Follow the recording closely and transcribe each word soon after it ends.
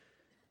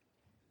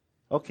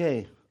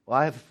Okay, well,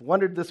 I've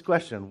wondered this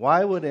question.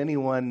 Why would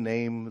anyone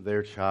name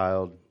their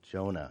child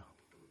Jonah?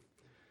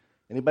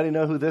 Anybody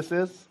know who this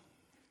is?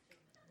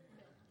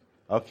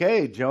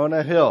 Okay,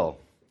 Jonah Hill.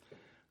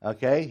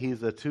 Okay,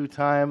 he's a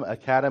 2-time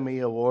Academy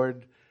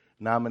Award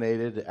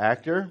nominated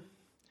actor.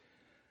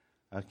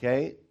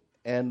 Okay,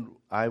 and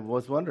I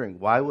was wondering,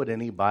 why would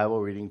any Bible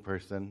reading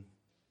person,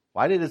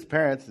 why did his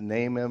parents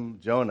name him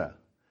Jonah?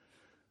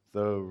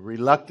 The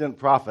reluctant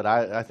prophet.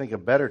 I think a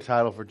better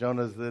title for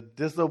Jonah is the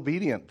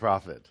disobedient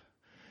prophet.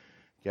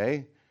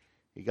 Okay,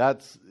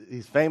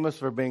 he's famous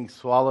for being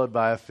swallowed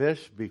by a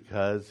fish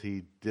because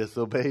he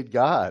disobeyed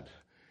God,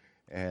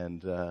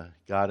 and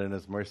God in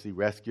His mercy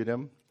rescued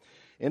him.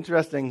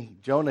 Interesting,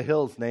 Jonah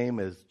Hill's name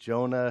is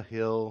Jonah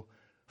Hill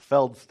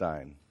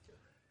Feldstein.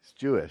 He's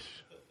Jewish.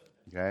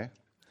 Okay,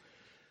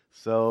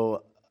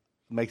 so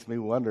makes me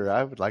wonder.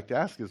 I would like to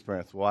ask his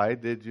parents, why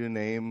did you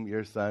name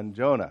your son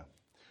Jonah?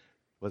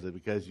 Was it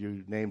because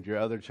you named your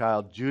other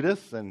child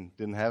Judas and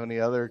didn't have any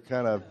other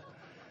kind of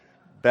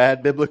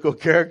bad biblical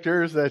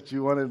characters that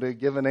you wanted to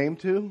give a name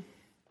to?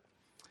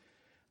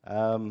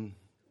 But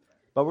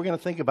we're going to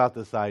think about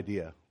this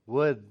idea.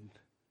 Would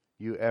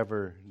you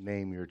ever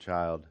name your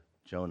child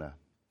Jonah?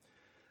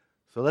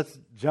 So let's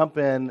jump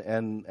in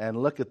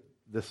and look at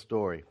this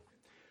story.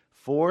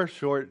 4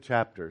 short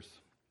chapters,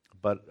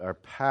 but are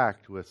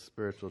packed with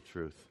spiritual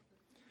truth.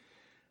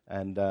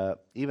 And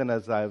even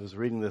as I was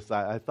reading this,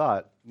 I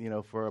thought,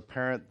 for a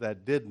parent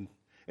that didn't.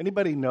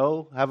 Anybody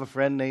have a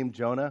friend named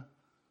Jonah?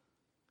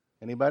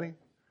 Anybody?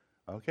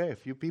 Okay, a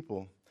few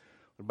people.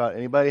 What about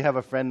anybody have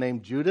a friend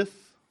named Judas?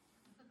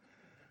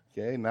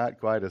 Okay, not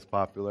quite as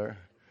popular.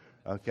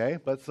 Okay,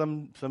 but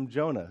some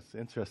Jonahs.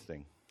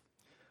 Interesting.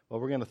 Well,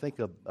 we're going to think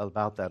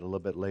about that a little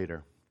bit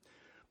later.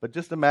 But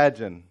just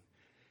imagine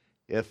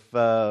if,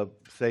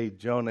 say,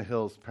 Jonah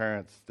Hill's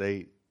parents,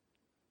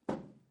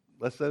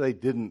 let's say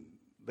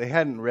they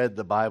hadn't read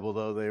the Bible,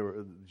 though they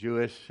were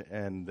Jewish,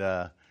 and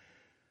that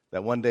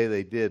one day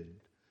they did.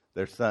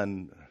 Their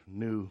son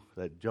knew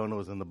that Jonah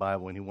was in the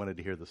Bible and he wanted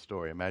to hear the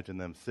story. Imagine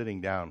them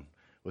sitting down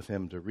with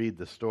him to read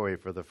the story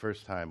for the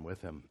first time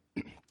with him.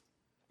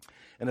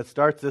 And it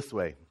starts this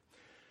way.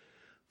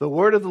 The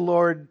word of the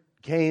Lord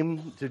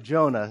came to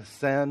Jonah,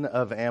 son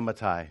of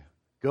Amittai.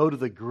 Go to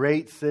the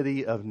great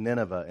city of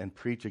Nineveh and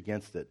preach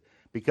against it,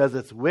 because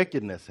its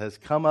wickedness has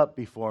come up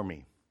before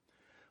me.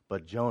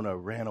 But Jonah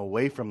ran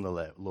away from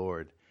the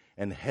Lord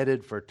and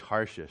headed for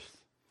Tarshish.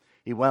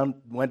 He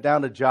went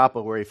down to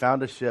Joppa, where he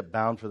found a ship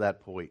bound for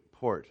that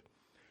port.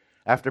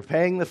 After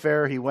paying the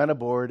fare, he went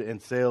aboard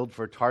and sailed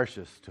for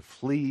Tarshish to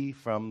flee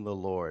from the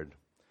Lord.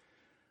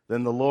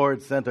 Then the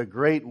Lord sent a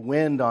great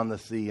wind on the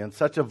sea, and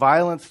such a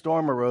violent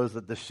storm arose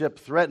that the ship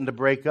threatened to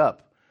break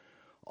up.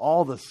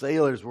 All the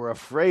sailors were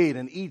afraid,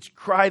 and each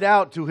cried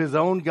out to his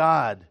own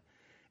God,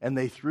 and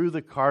they threw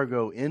the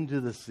cargo into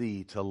the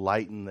sea to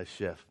lighten the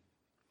ship.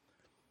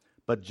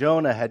 But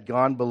Jonah had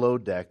gone below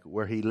deck,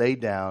 where he lay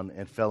down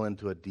and fell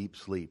into a deep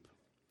sleep.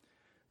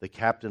 The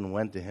captain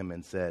went to him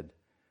and said,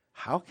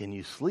 "How can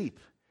you sleep?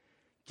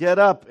 Get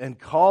up and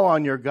call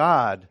on your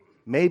God.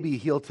 Maybe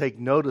He'll take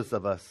notice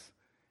of us,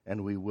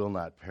 and we will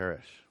not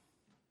perish."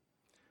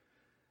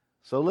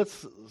 So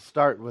let's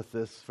start with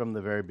this from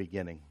the very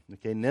beginning.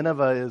 Okay,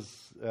 Nineveh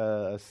is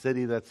a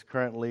city that's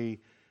currently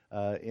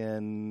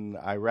in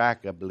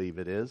Iraq, I believe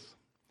it is.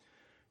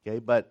 Okay,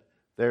 but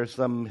there's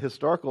some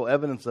historical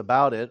evidence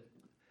about it.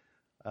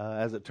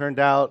 As it turned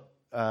out,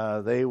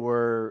 they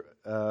were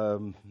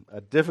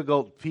a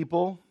difficult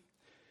people.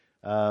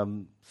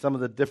 Some of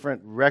the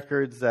different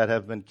records that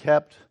have been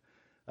kept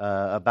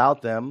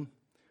about them.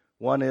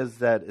 One is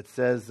that it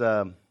says,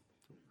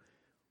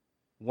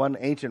 one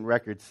ancient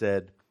record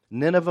said,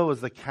 Nineveh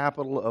was the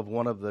capital of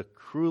one of the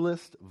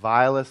cruelest,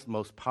 vilest,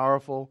 most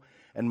powerful,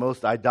 and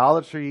most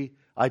idolatrous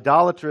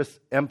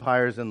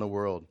empires in the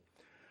world.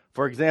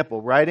 For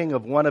example, writing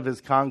of one of his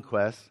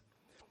conquests,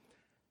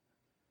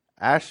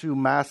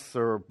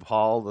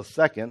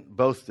 Ashurbanipal II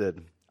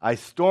boasted, "I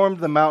stormed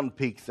the mountain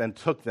peaks and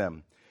took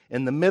them.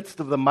 In the midst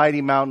of the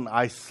mighty mountain,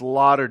 I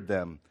slaughtered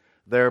them.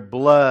 Their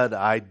blood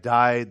I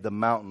dyed the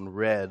mountain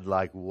red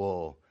like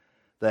wool.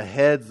 The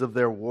heads of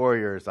their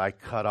warriors I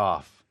cut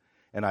off,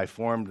 and I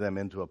formed them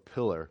into a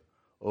pillar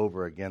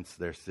over against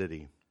their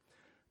city.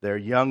 Their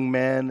young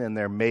men and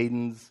their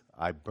maidens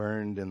I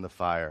burned in the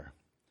fire."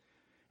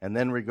 And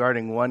then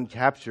regarding one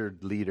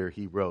captured leader,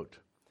 he wrote,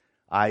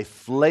 "I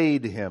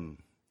flayed him.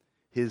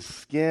 His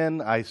skin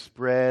I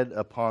spread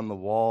upon the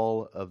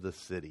wall of the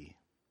city."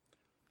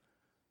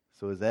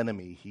 So his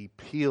enemy, he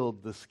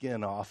peeled the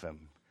skin off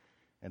him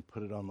and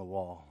put it on the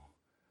wall.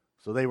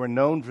 So they were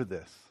known for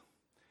this.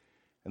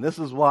 And this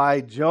is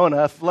why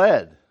Jonah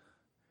fled.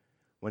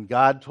 When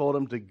God told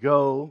him to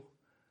go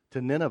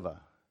to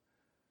Nineveh,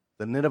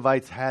 the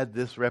Ninevites had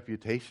this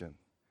reputation.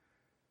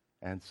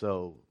 And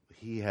so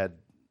he had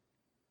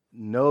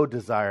no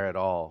desire at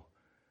all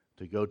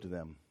to go to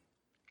them.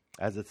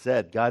 As it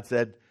said, God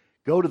said,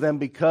 "Go to them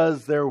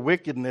because their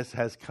wickedness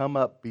has come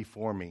up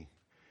before me."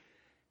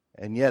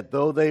 And yet,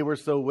 though they were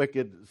so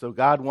wicked, so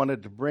God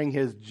wanted to bring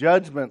his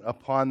judgment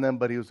upon them,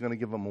 but he was going to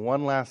give them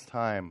one last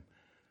time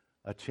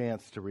a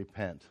chance to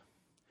repent.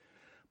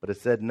 But it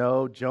said,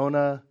 no,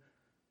 Jonah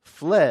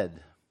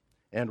fled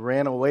and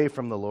ran away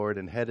from the Lord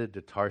and headed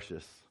to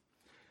Tarshish.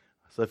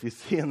 So if you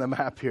see in the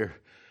map here,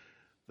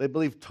 they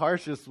believe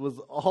Tarshish was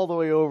all the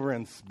way over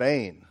in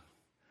Spain.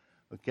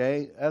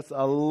 Okay? That's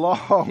a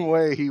long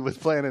way he was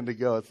planning to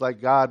go. It's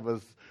like God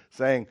was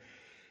saying,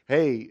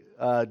 hey,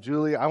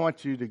 Julie, I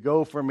want you to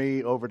go for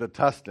me over to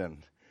Tustin.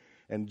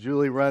 And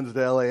Julie runs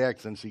to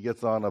LAX and she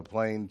gets on a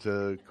plane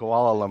to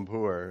Kuala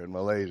Lumpur in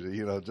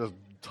Malaysia. Just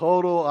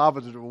total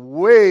opposite,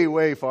 way,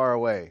 way far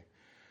away.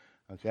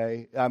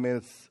 Okay? I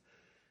mean,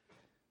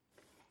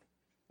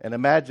 and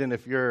imagine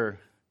if you're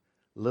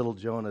little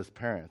Jonah's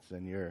parents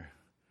and you're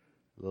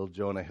little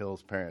Jonah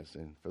Hill's parents,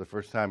 and for the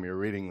first time you're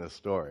reading this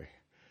story.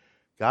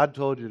 God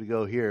told you to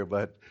go here,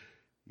 but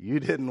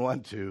you didn't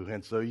want to,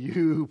 and so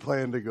you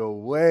planned to go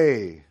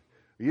way.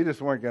 You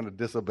just weren't going to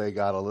disobey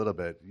God a little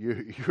bit.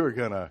 You were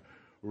going to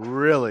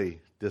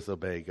really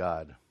disobey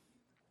God.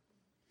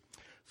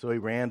 So he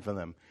ran from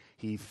them.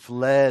 He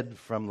fled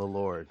from the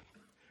Lord.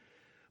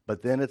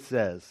 But then it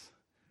says,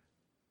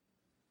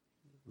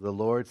 the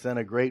Lord sent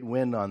a great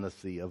wind on the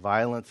sea, a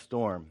violent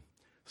storm,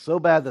 so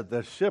bad that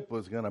the ship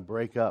was going to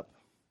break up.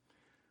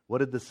 What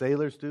did the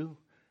sailors do?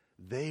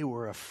 They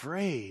were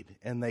afraid,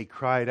 and they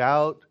cried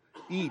out,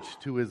 each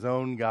to his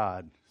own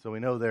God. So we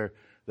know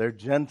they're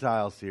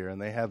Gentiles here, and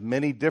they have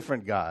many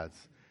different gods.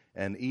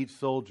 And each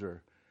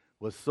soldier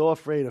was so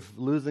afraid of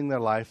losing their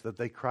life that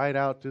they cried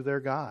out to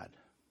their God.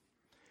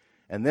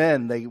 And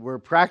then they were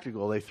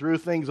practical. They threw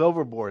things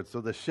overboard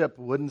so the ship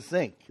wouldn't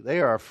sink.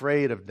 They are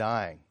afraid of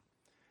dying.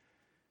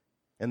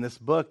 And this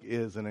book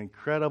is an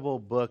incredible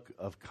book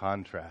of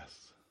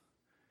contrasts.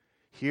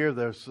 Here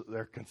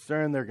they're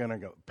concerned they're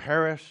going to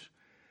perish.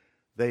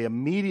 They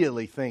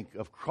immediately think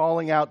of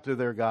crawling out to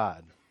their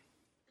God.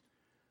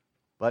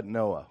 But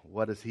Noah,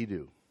 what does he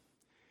do?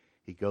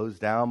 He goes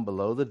down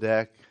below the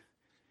deck.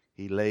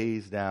 He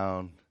lays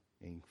down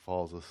and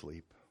falls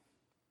asleep.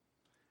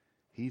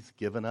 He's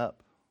given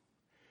up.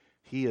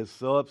 He is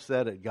so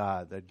upset at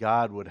God that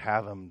God would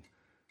have him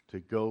to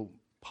go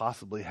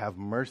possibly have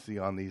mercy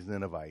on these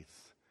Ninevites.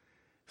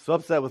 So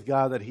upset with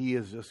God that he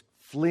is just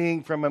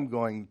fleeing from him,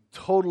 going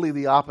totally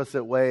the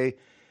opposite way.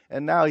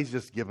 And now he's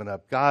just given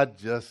up. God,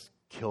 just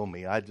kill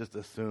me. I just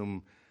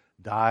assume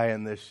die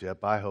in this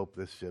ship. I hope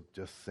this ship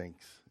just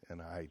sinks and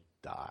I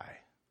die.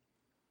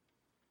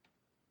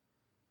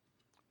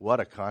 What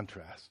a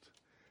contrast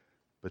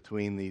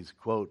between these,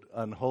 quote,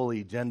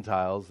 unholy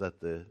Gentiles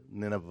that the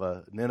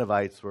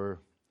Ninevites were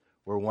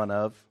one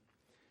of,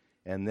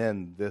 and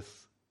then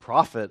this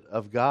prophet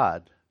of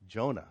God,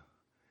 Jonah.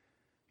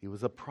 He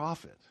was a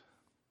prophet.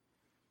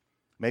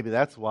 Maybe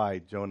that's why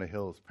Jonah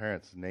Hill's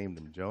parents named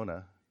him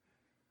Jonah.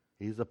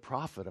 He's a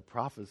prophet. A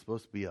prophet is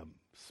supposed to be a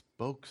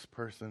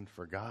spokesperson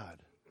for God.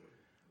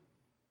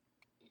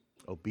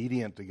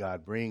 Obedient to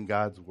God, bringing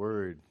God's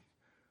word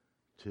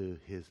to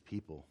his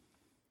people.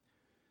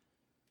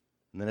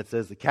 And then it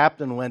says, the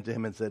captain went to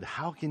him and said,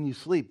 how can you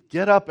sleep?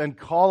 Get up and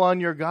call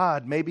on your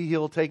God. Maybe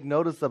he'll take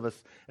notice of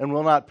us and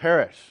will not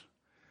perish.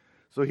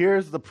 So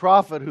here's the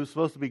prophet who's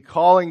supposed to be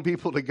calling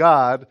people to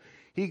God.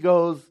 He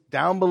goes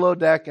down below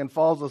deck and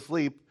falls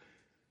asleep.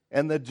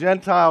 And the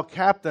Gentile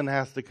captain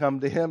has to come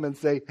to him and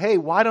say, hey,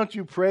 why don't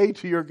you pray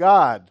to your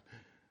God,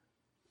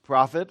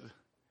 prophet?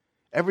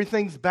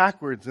 Everything's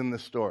backwards in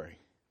this story.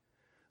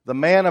 The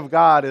man of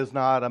God is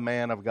not a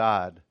man of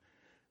God.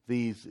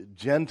 These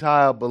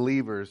Gentile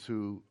believers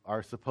who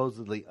are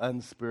supposedly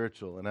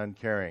unspiritual and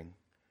uncaring,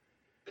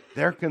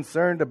 they're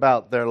concerned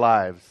about their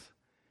lives,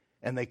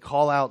 and they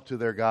call out to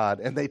their God,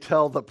 and they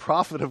tell the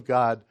prophet of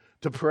God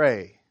to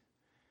pray.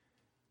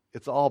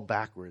 It's all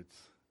backwards.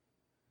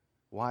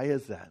 Why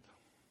is that?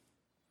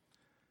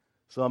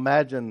 So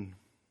imagine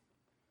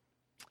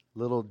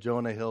little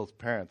Jonah Hill's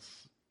parents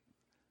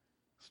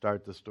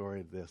start the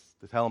story of this,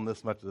 to tell him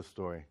this much of the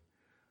story.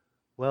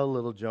 Well,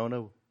 little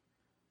Jonah,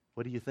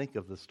 what do you think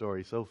of the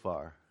story so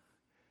far?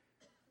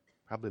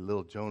 Probably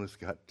little Jonah's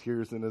got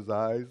tears in his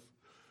eyes.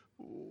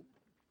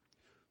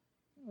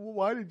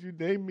 Why did you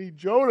name me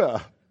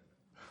Jonah?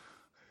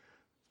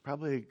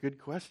 Probably a good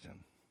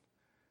question.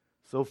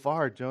 So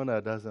far, Jonah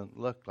doesn't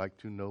look like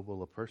too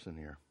noble a person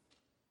here.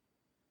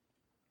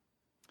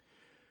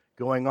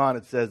 Going on,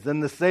 it says,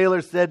 then the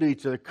sailors said to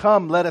each other,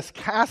 come, let us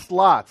cast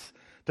lots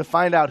to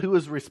find out who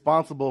is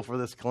responsible for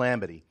this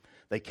calamity.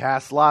 They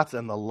cast lots,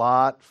 and the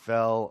lot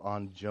fell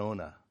on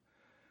Jonah.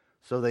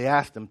 So they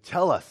asked him,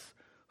 tell us,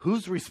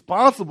 who's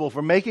responsible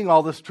for making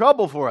all this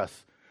trouble for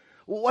us?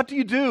 What do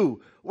you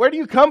do? Where do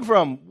you come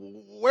from?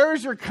 Where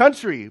is your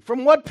country?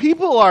 From what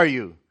people are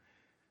you?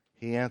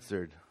 He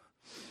answered,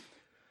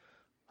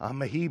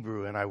 I'm a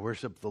Hebrew, and I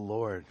worship the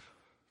Lord,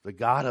 the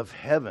God of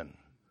heaven,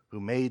 who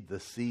made the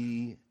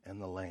sea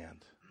and the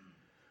land.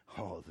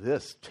 Oh,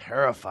 this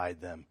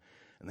terrified them.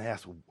 And they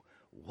asked,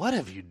 what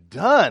have you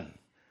done?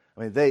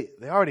 I mean, they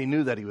already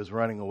knew that he was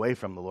running away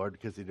from the Lord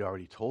because he'd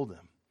already told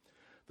them.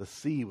 the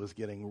sea was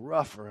getting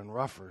rougher and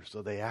rougher.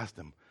 So they asked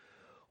him,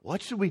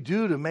 "What should we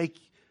do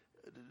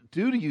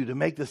to you to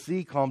make the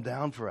sea calm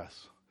down for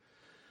us?"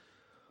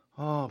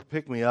 "Oh,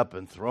 pick me up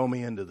and throw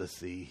me into the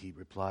sea," he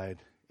replied,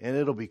 "and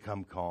it'll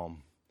become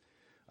calm.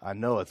 I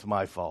know it's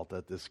my fault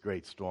that this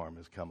great storm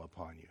has come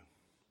upon you."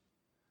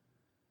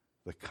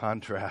 The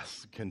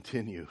contrasts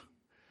continue.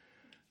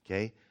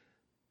 Okay?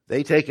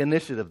 They take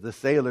initiative. The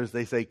sailors,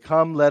 they say,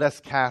 "Come, let us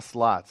cast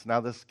lots."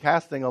 Now, this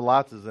casting of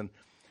lots is an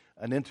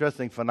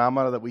interesting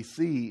phenomenon that we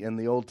see in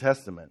the Old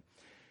Testament.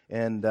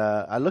 And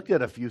I looked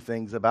at a few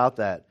things about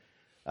that.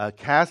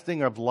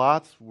 Casting of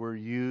lots were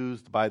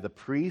used by the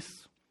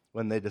priests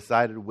when they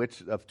decided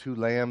which of two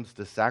lambs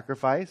to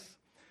sacrifice.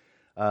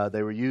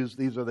 They were used,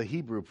 these are the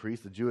Hebrew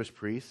priests, the Jewish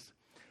priests.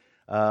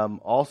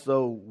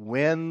 Also,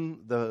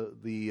 when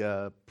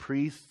the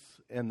priests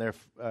and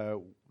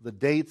the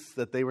dates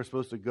that they were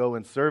supposed to go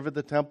and serve at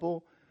the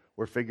temple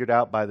were figured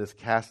out by this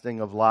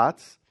casting of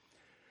lots.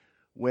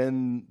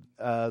 When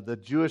the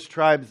Jewish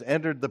tribes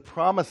entered the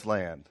Promised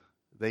Land,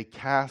 they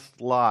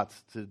cast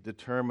lots to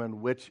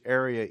determine which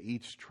area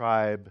each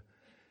tribe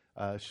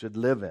should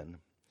live in.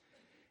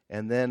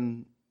 And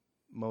then,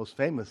 most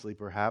famously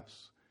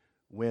perhaps,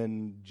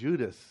 when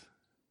Judas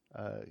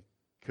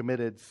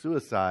committed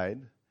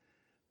suicide,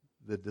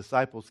 the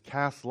disciples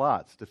cast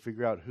lots to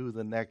figure out who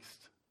the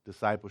next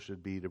disciple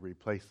should be to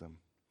replace him.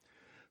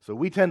 So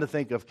we tend to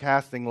think of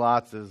casting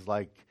lots as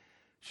like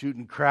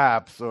shooting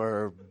craps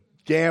or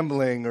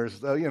gambling or,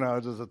 just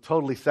a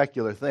totally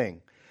secular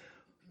thing.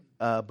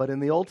 But in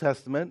the Old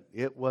Testament,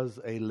 it was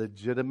a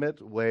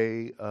legitimate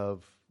way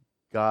of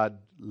God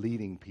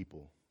leading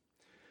people.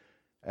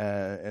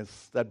 And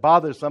that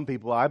bothers some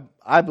people.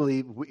 I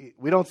believe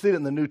we don't see it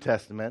in the New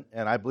Testament,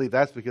 and I believe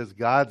that's because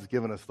God's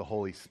given us the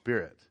Holy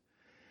Spirit.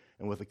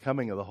 And with the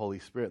coming of the Holy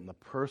Spirit in the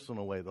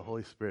personal way the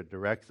Holy Spirit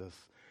directs us,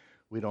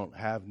 we don't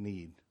have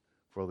need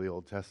for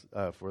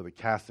the for the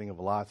casting of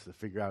lots to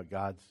figure out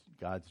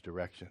God's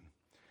direction.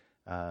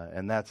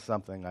 And that's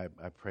something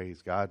I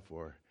praise God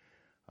for.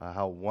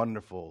 How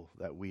wonderful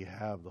that we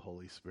have the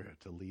Holy Spirit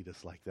to lead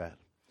us like that.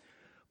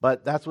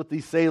 But that's what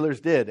these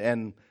sailors did,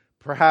 and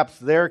perhaps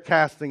their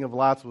casting of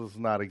lots was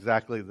not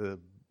exactly the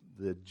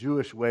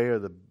Jewish way or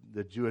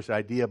the Jewish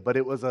idea, but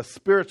it was a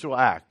spiritual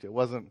act. It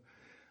wasn't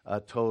a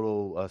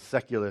total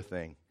secular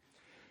thing.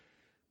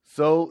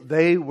 So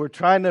they were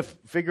trying to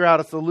figure out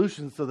a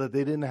solution so that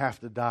they didn't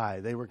have to die.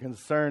 They were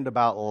concerned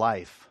about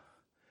life.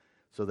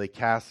 So they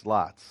cast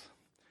lots.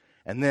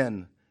 And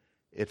then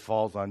it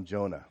falls on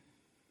Jonah.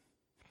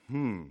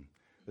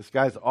 This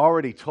guy's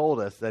already told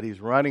us that he's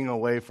running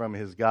away from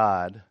his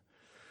God.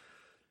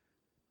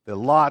 The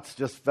lots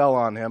just fell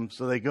on him,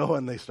 so they go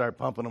and they start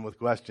pumping him with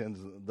questions.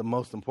 The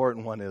most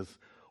important one is,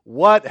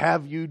 "What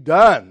have you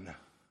done?"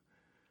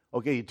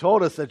 Okay, you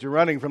told us that you're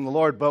running from the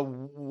Lord, but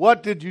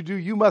what did you do?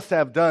 You must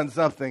have done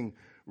something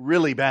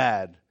really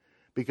bad,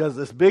 because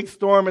this big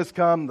storm has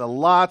come. The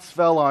lots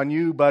fell on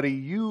you,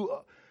 buddy.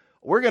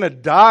 We're going to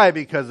die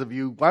because of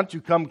you. Why don't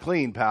you come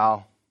clean,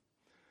 pal?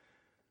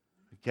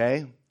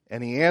 Okay,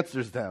 and he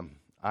answers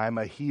them, "I'm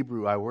a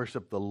Hebrew. I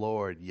worship the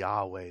Lord,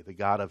 Yahweh, the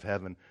God of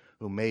heaven,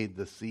 who made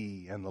the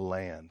sea and the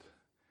land."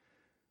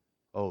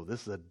 Oh,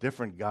 this is a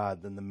different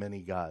God than the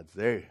many gods.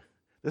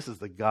 This is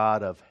the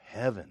God of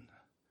heaven.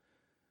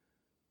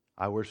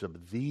 "I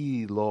worship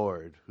the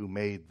Lord who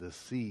made the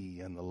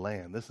sea and the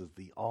land." This is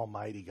the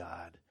Almighty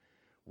God.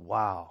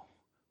 Wow.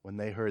 When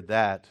they heard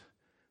that,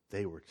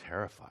 they were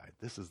terrified.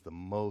 This is the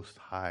Most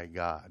High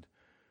God.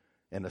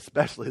 And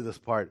especially this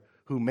part,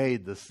 "who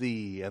made the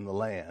sea and the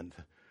land."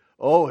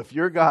 Oh, if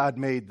your God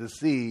made the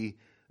sea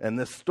and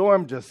this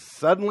storm just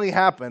suddenly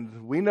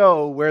happened, we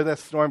know where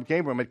this storm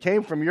came from. It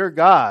came from your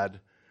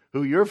God,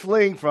 who you're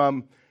fleeing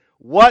from.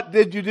 What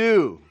did you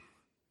do?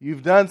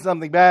 You've done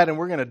something bad, and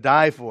we're going to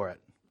die for it.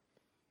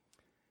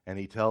 And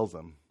he tells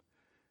them,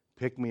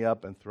 "Pick me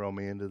up and throw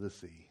me into the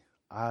sea.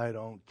 I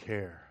don't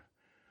care.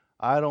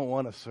 I don't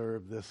want to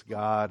serve this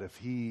God if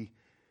he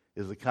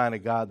is the kind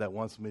of God that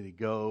wants me to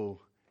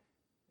go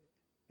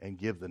and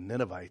give the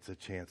Ninevites a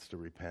chance to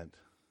repent."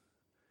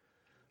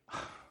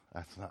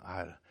 That's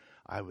not.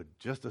 I would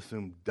just as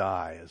soon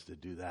die as to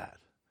do that.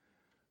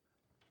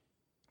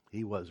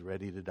 He was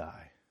ready to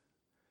die.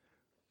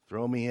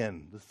 "Throw me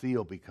in. The sea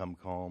will become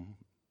calm.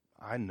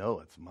 I know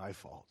it's my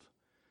fault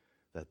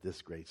that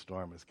this great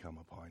storm has come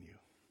upon you."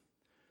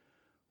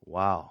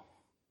 Wow.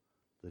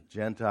 The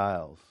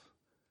Gentiles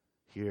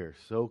here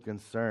so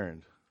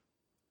concerned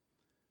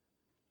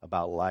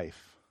about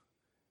life,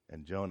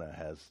 and Jonah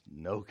has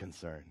no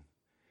concern.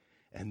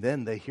 And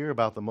then they hear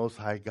about the Most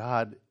High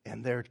God,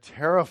 and they're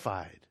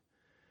terrified.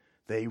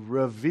 They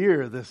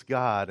revere this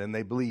God, and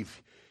they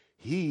believe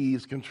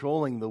he's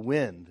controlling the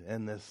wind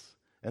and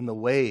the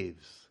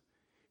waves.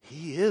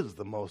 He is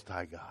the Most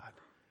High God.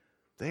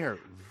 They are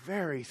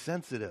very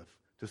sensitive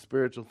to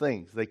spiritual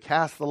things. They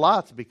cast the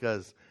lots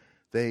because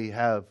they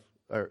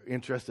are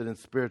interested in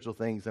spiritual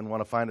things and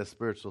want to find a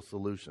spiritual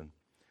solution.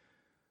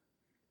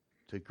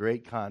 To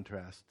great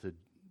contrast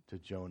to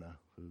Jonah,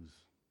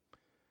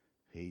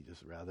 he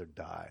just rather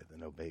die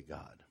than obey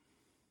God.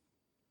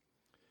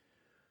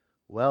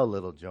 Well,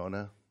 little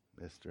Jonah,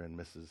 Mr. and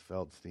Mrs.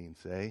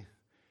 Feldstein say,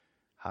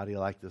 how do you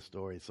like this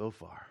story so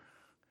far?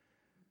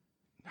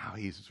 Now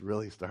he's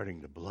really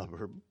starting to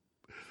blubber.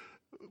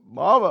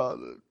 Mama,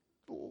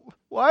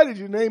 why did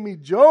you name me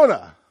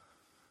Jonah?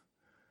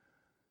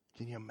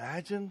 Can you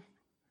imagine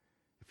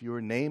if you were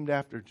named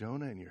after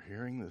Jonah and you're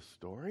hearing this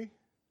story?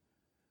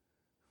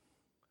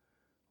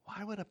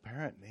 Why would a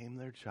parent name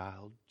their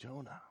child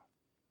Jonah?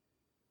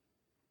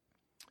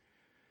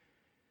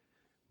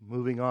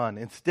 Moving on.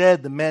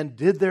 Instead, the men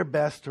did their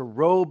best to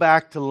row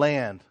back to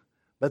land,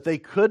 but they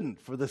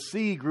couldn't, for the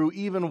sea grew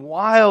even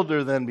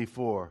wilder than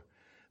before.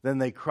 Then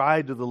they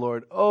cried to the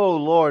Lord, "Oh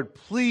Lord,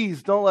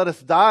 please don't let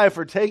us die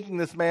for taking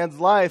this man's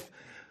life.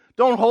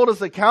 Don't hold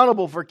us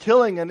accountable for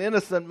killing an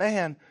innocent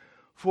man.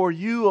 For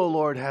you, O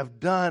Lord,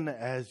 have done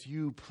as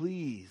you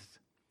pleased."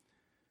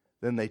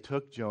 Then they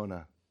took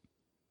Jonah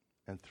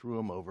and threw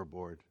him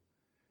overboard,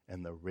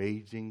 and the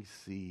raging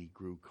sea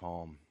grew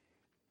calm.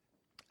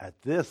 At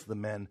this, the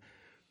men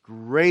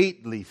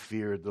greatly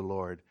feared the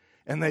Lord,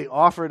 and they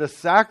offered a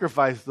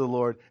sacrifice to the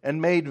Lord and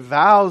made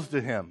vows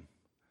to him.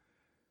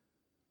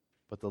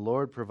 But the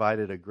Lord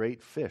provided a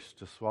great fish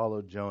to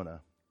swallow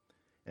Jonah,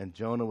 and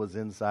Jonah was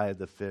inside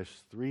the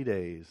fish 3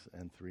 days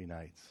and 3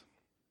 nights.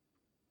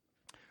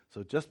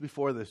 So just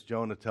before this,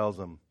 Jonah tells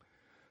them,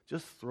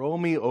 just throw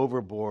me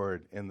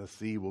overboard and the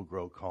sea will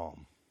grow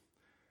calm.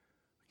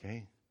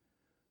 Okay?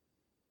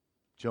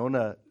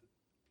 Jonah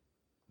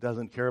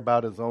doesn't care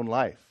about his own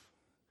life.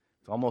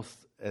 It's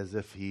almost as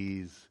if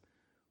he's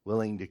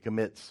willing to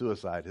commit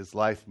suicide. His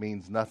life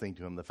means nothing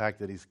to him. The fact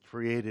that he's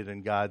created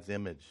in God's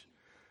image,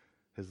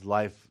 his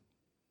life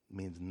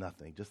means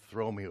nothing. Just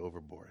throw me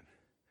overboard.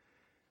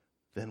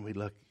 Then we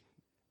look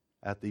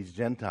at these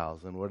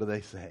Gentiles, and what are they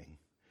saying?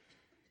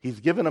 He's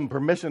given them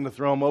permission to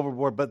throw him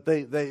overboard, but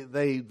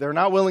they're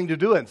not willing to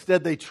do it.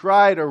 Instead, they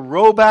try to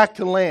row back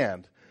to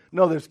land.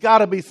 No, there's got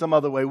to be some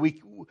other way.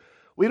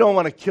 We don't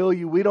want to kill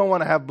you. We don't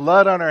want to have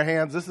blood on our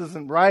hands. This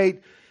isn't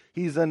right.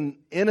 He's an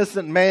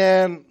innocent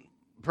man.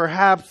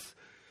 Perhaps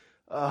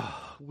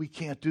we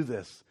can't do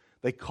this.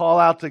 They call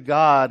out to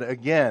God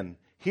again.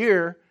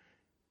 Here,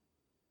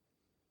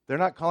 they're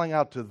not calling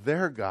out to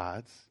their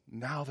gods.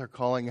 Now they're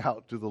calling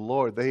out to the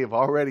Lord. They have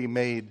already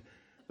made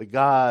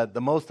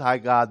the Most High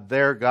God,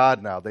 their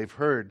God now. They've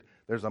heard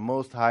there's a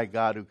Most High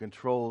God who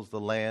controls the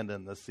land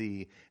and the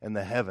sea and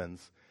the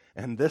heavens.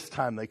 And this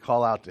time they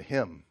call out to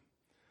Him.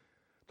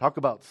 Talk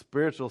about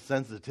spiritual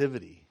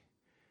sensitivity.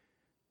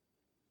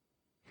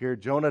 Here,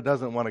 Jonah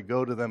doesn't want to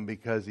go to them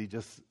because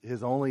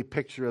his only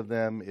picture of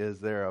them is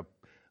they're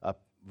a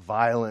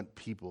violent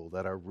people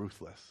that are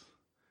ruthless.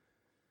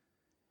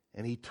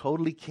 And he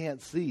totally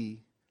can't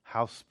see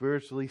how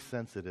spiritually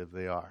sensitive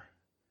they are.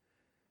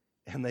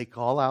 And they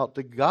call out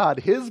to God,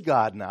 his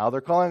God now.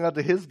 They're calling out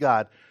to his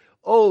God.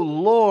 "Oh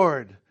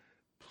Lord,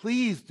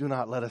 please do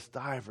not let us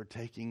die for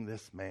taking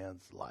this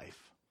man's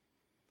life."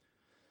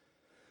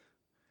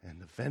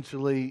 And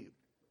eventually,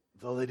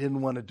 though they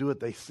didn't want to do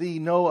it, they see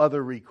no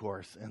other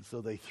recourse. And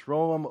so they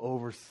throw him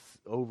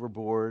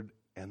overboard,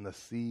 and the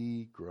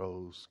sea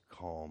grows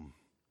calm.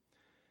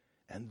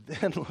 And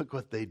then look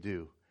what they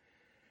do.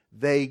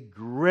 They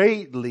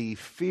greatly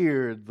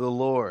feared the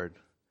Lord.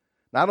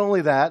 Not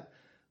only that,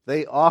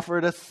 they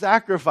offered a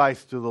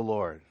sacrifice to the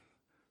Lord.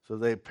 So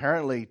they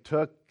apparently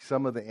took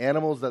some of the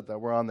animals that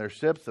were on their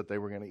ships that they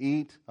were going to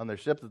eat,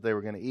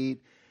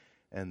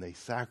 and they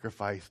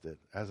sacrificed it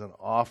as an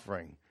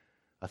offering,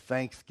 a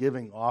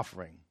thanksgiving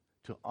offering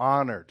to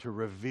honor, to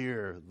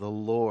revere the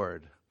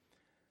Lord.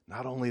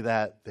 Not only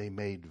that, they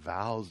made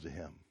vows to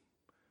him.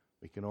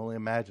 We can only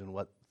imagine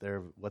what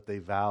they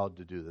vowed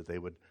to do, that they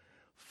would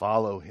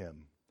follow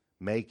him,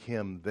 make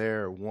him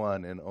their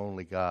one and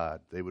only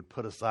God. They would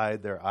put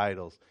aside their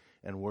idols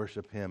and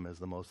worship him as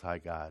the Most High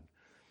God.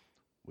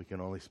 We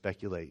can only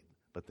speculate,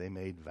 but they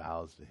made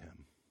vows to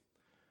him.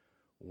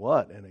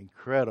 What an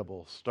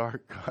incredible,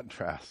 stark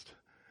contrast.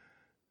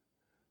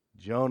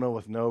 Jonah,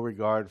 with no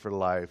regard for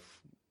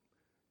life,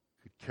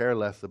 could care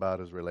less about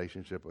his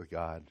relationship with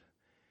God.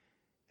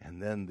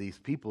 And then these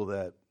people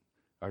that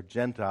are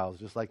Gentiles,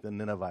 just like the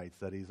Ninevites,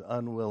 that he's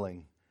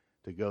unwilling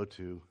to go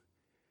to,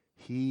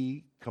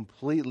 he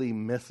completely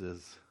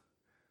misses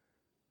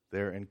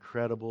their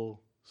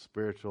incredible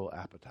spiritual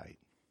appetite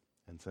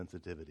and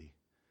sensitivity.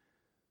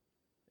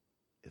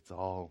 It's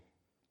all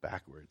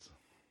backwards.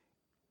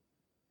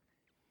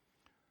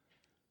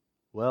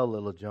 Well,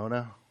 little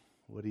Jonah,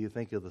 what do you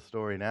think of the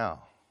story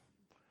now?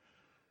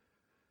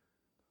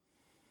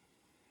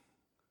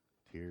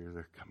 Tears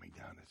are coming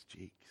down his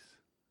cheeks.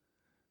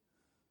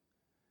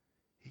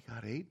 He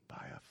got ate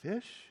by a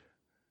fish?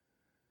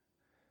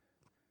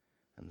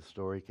 And the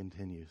story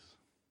continues.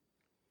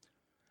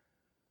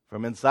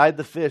 From inside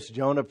the fish,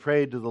 Jonah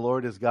prayed to the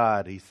Lord his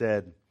God. He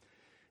said,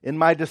 "In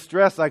my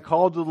distress I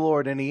called to the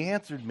Lord, and he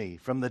answered me.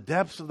 From the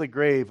depths of the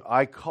grave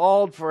I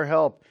called for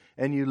help,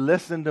 and you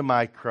listened to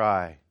my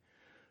cry.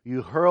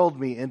 You hurled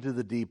me into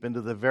the deep,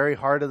 into the very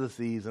heart of the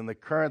seas, and the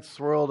currents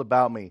swirled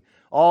about me.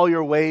 All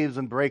your waves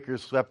and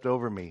breakers swept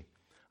over me.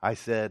 I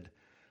said,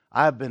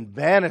 I have been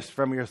banished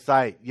from your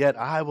sight, yet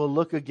I will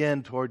look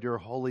again toward your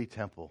holy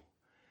temple.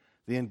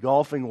 The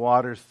engulfing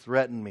waters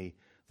threaten me.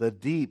 The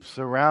deep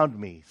surround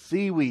me.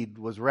 Seaweed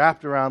was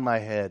wrapped around my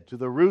head. To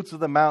the roots of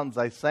the mountains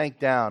I sank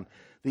down.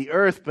 The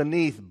earth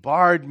beneath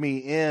barred me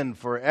in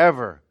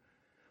forever.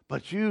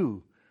 But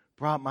you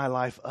brought my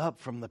life up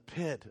from the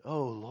pit,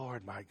 O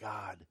Lord my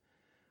God.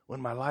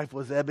 When my life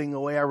was ebbing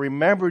away, I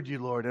remembered you,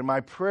 Lord, and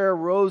my prayer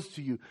rose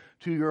to you,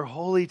 to your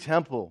holy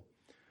temple.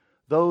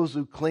 Those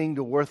who cling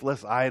to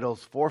worthless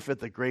idols forfeit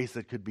the grace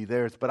that could be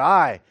theirs. But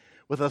I,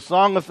 with a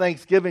song of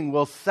thanksgiving,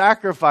 will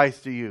sacrifice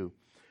to you.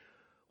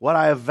 What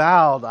I have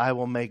vowed, I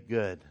will make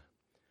good.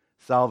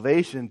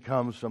 Salvation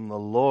comes from the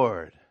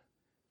Lord.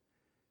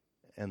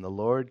 And the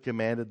Lord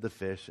commanded the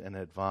fish, and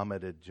it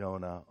vomited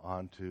Jonah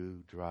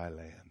onto dry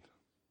land.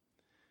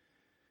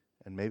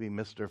 And maybe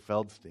Mr.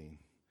 Feldstein,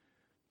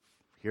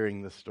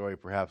 hearing this story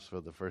perhaps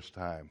for the first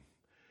time,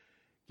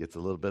 gets a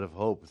little bit of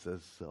hope.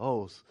 Says,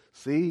 oh,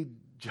 see,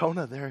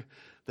 Jonah,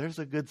 there's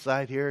a good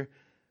side here.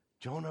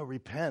 Jonah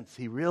repents.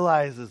 He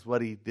realizes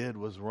what he did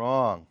was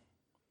wrong.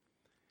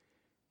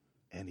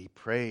 And he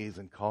prays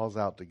and calls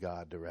out to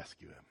God to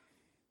rescue him.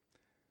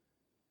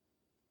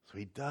 So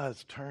he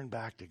does turn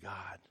back to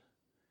God.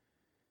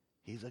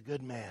 He's a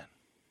good man.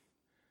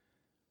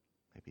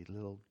 Maybe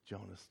little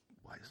Jonah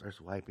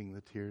starts wiping the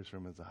tears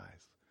from his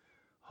eyes.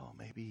 Oh,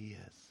 maybe he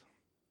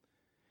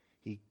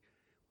is.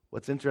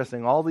 What's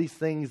interesting, all these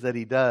things that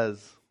he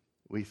does,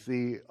 we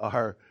see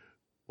are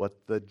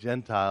what the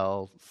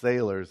Gentile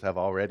sailors have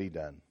already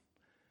done.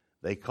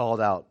 They called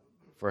out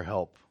for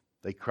help.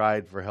 They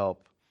cried for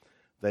help.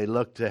 They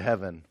looked to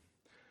heaven.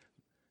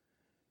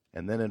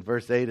 And then in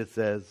verse 8 it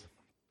says,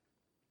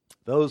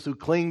 those who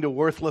cling to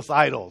worthless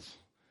idols.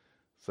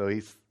 So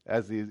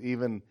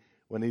even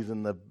when he's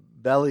in the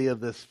belly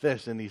of this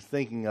fish and he's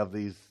thinking of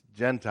these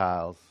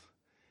Gentiles,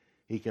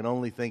 he can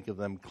only think of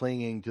them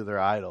clinging to their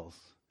idols.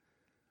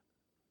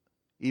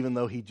 Even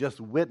though he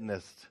just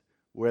witnessed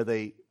where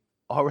they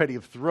already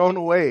have thrown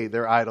away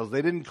their idols.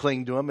 They didn't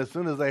cling to him. As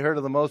soon as they heard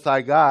of the Most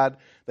High God,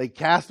 they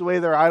cast away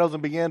their idols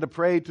and began to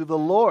pray to the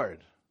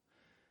Lord.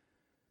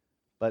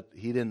 But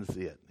he didn't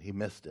see it. He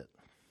missed it.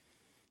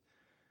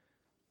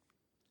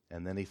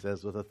 And then he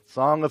says, with a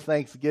song of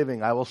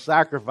thanksgiving, I will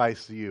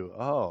sacrifice to you.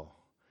 Oh,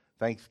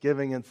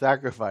 thanksgiving and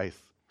sacrifice.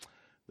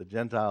 The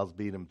Gentiles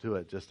beat him to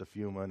it just a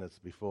few minutes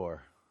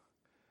before.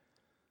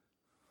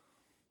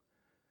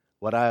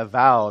 What I have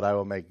vowed, I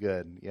will make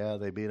good. Yeah,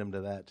 they beat him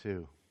to that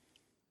too.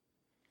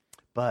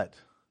 But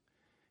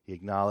he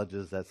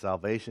acknowledges that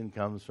salvation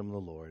comes from the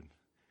Lord.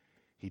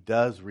 He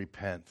does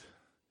repent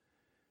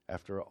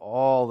after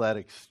all that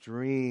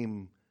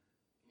extreme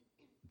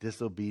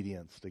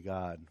disobedience to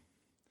God.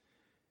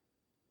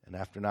 And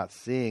after not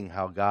seeing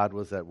how God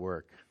was at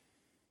work.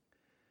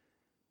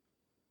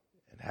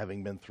 And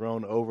having been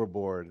thrown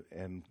overboard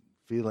and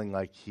feeling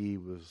like he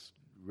was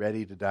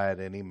ready to die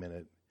at any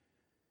minute.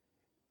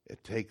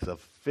 It takes a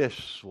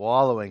fish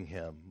swallowing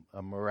him,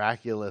 a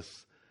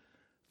miraculous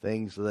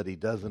thing so that he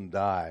doesn't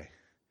die.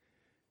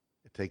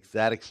 It takes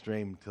that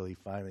extreme until he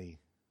finally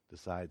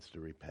decides to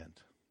repent.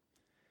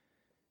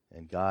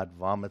 And God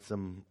vomits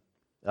him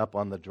up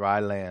on the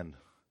dry land,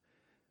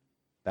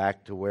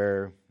 back to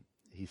where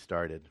he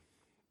started.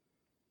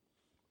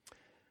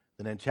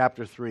 Then in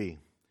chapter 3,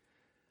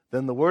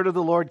 then the word of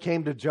the Lord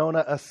came to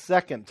Jonah a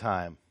second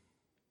time.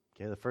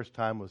 Okay, the first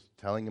time was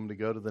telling him to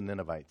go to the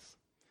Ninevites.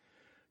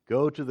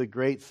 Go to the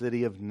great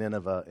city of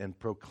Nineveh and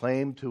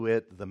proclaim to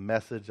it the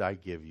message I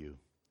give you.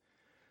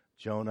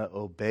 Jonah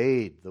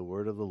obeyed the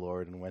word of the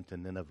Lord and went to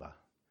Nineveh.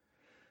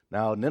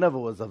 Now, Nineveh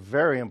was a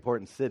very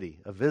important city.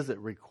 A visit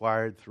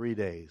required 3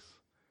 days.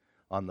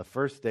 On the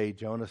first day,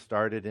 Jonah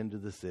started into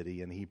the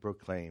city and he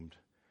proclaimed,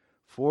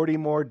 40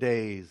 more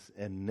days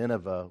and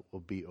Nineveh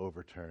will be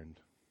overturned.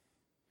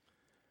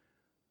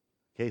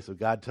 Okay, so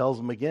God tells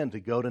him again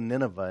to go to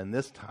Nineveh, and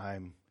this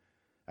time,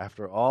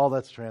 after all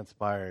that's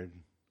transpired,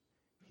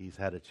 he's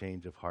had a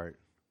change of heart.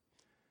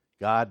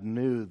 God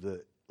knew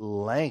the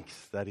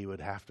lengths that he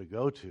would have to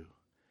go to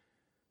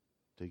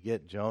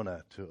get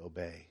Jonah to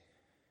obey.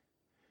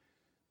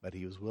 But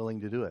he was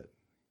willing to do it.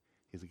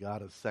 He's a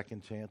God of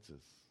second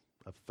chances,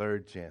 of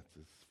third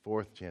chances,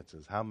 fourth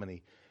chances. How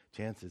many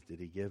chances did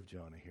he give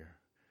Jonah here?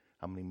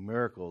 How many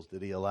miracles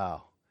did he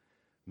allow?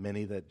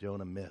 Many that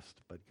Jonah missed,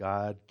 but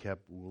God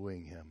kept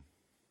wooing him.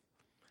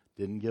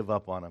 Didn't give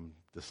up on him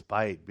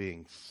despite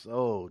being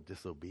so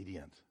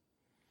disobedient.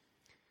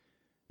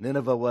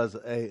 Nineveh was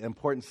an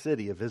important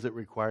city. A visit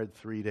required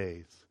 3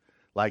 days,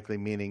 likely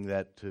meaning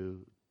that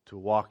to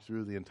walk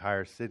through the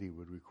entire city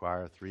would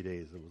require 3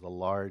 days. It was a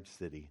large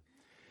city.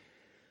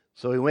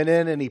 So he went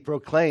in and he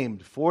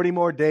proclaimed, 40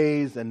 more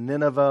days and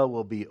Nineveh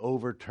will be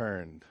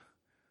overturned.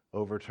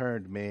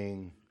 Overturned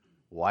meaning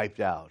wiped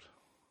out.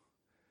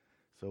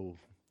 So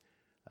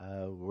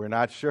we're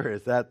not sure.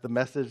 Is that the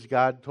message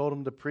God told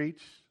him to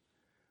preach?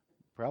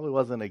 Probably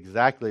wasn't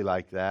exactly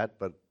like that,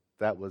 but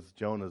that was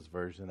Jonah's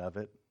version of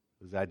it.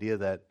 It was the idea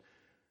that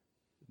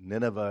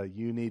Nineveh,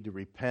 you need to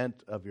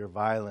repent of your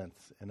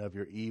violence and of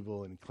your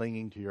evil and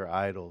clinging to your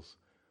idols,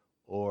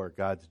 or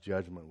God's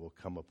judgment will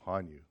come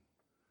upon you.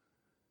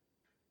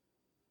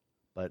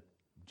 But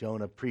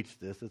Jonah preached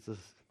this.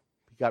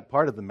 He got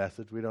part of the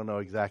message. We don't know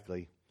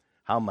exactly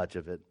how much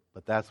of it,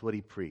 but that's what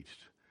he preached.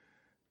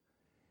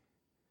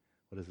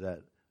 What is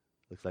that?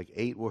 Looks like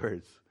 8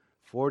 words.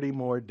 40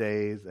 more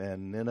days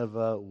and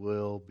Nineveh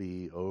will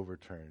be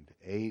overturned.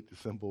 8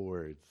 simple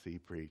words he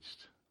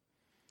preached.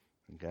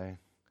 Okay?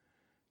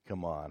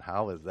 Come on,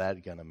 how is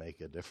that going to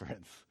make a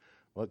difference?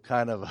 What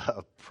kind of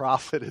a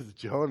prophet is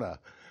Jonah?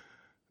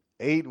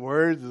 8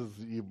 words is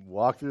you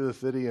walk through the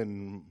city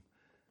and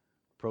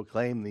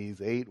proclaim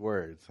these 8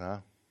 words, huh?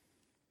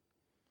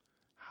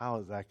 How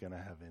is that going to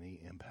have any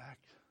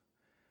impact?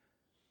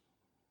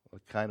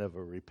 What kind of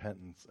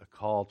a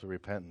call to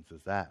repentance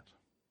is that?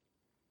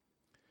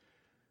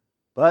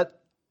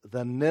 But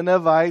the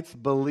Ninevites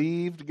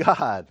believed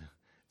God.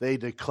 They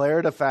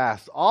declared a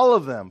fast. All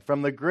of them,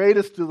 from the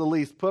greatest to the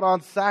least, put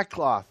on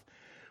sackcloth.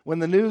 When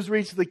the news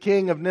reached the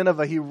king of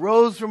Nineveh, he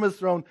rose from his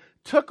throne,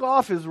 took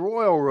off his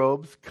royal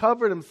robes,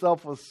 covered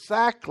himself with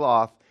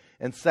sackcloth,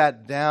 and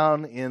sat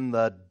down in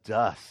the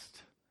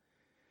dust.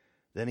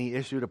 Then he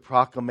issued a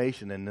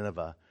proclamation in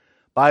Nineveh.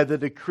 By the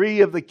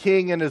decree of the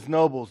king and his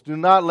nobles, do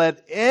not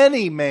let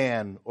any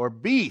man or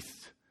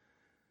beast,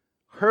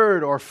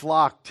 herd or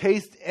flock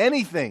taste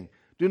anything.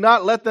 Do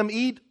not let them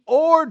eat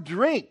or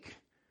drink,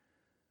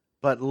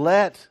 but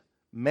let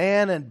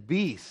man and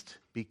beast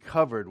be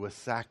covered with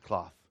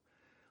sackcloth.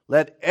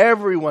 Let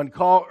everyone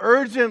call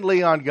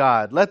urgently on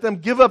God. Let them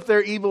give up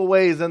their evil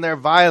ways and their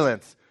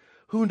violence.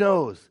 Who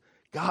knows?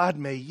 God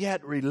may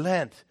yet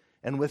relent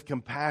and with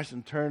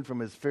compassion turn from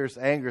his fierce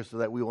anger so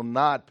that we will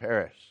not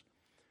perish.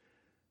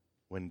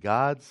 When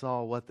God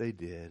saw what they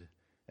did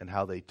and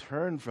how they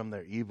turned from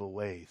their evil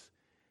ways,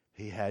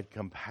 he had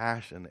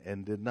compassion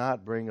and did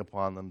not bring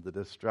upon them the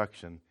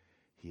destruction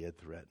he had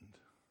threatened.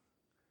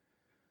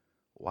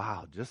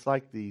 Wow, just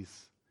like these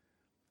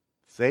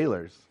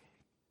sailors,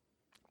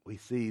 we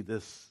see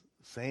this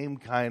same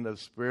kind of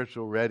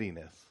spiritual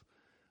readiness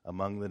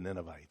among the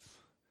Ninevites.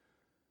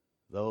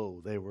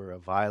 Though they were a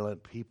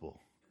violent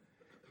people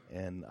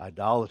and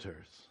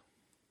idolaters,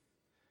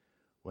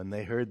 when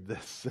they heard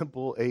this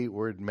simple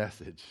 8-word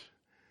message,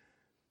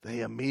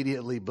 they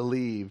immediately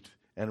believed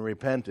and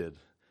repented.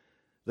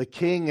 The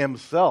king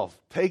himself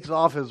takes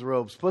off his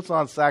robes, puts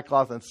on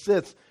sackcloth, and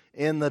sits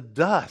in the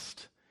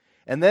dust.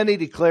 And then he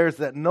declares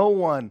that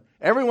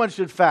everyone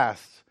should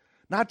fast,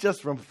 not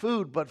just from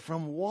food, but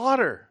from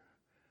water.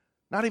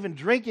 Not even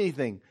drink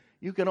anything.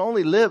 You can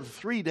only live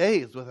 3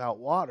 days without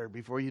water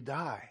before you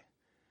die.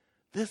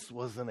 This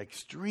was an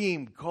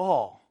extreme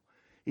call.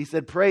 He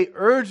said, pray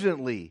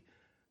urgently,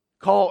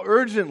 call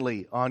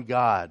urgently on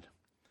God.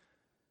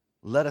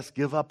 Let us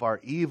give up our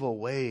evil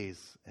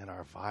ways and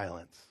our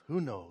violence. Who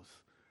knows?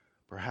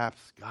 Perhaps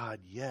God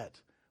yet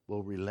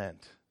will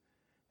relent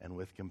and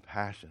with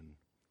compassion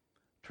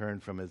turn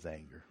from his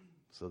anger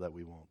so that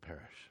we won't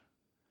perish.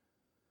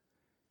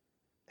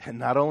 And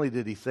not only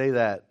did he say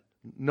that,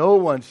 no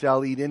one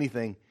shall eat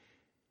anything.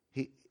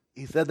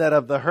 He said that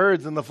of the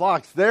herds and the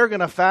flocks. They're going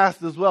to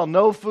fast as well.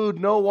 No food,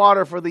 no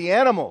water for the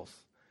animals.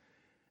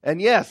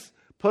 And yes,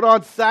 put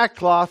on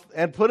sackcloth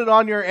and put it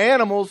on your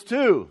animals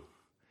too.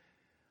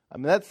 I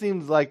mean, that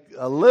seems like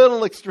a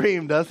little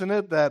extreme, doesn't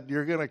it? That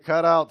you're going to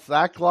cut out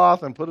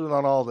sackcloth and put it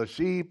on all the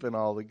sheep and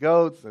all the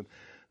goats and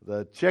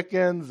the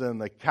chickens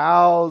and the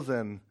cows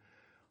and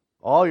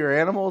all your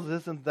animals.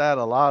 Isn't that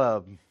a lot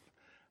of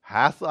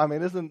hassle? I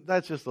mean,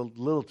 that's just a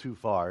little too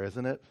far,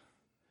 isn't it?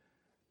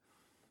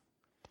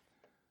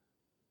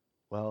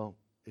 Well,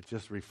 it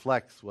just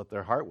reflects what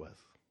their heart was.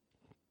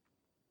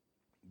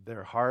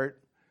 Their heart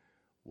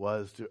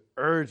was to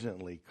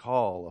urgently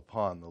call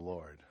upon the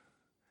Lord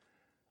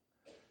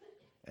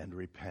and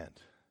repent.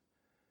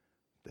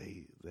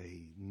 They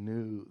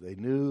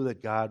knew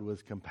that God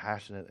was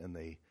compassionate, and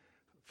they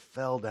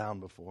fell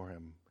down before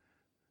him,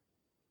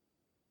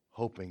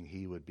 hoping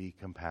he would be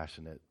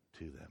compassionate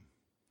to them.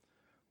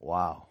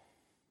 Wow.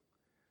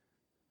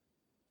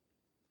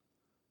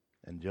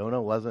 And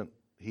Jonah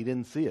he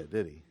didn't see it,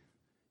 did he?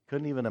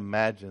 Couldn't even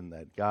imagine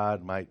that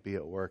God might be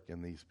at work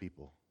in these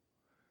people.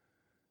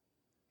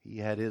 He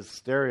had his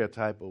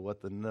stereotype of what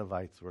the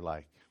Ninevites were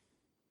like.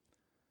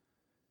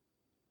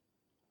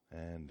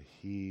 And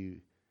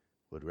he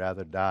would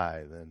rather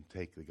die than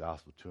take the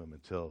gospel to him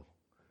until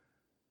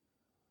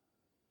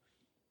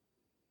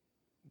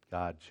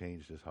God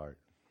changed his heart.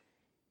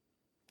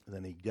 And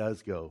then he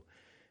does go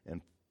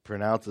and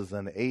pronounces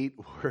an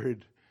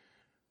 8-word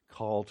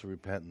call to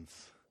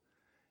repentance.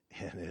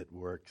 And it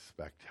works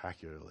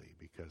spectacularly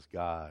because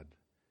God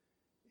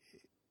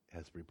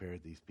has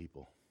prepared these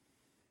people.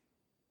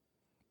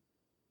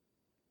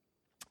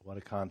 What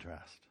a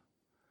contrast.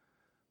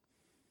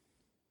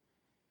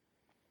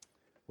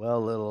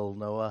 Well, little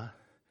Noah,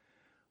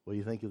 what do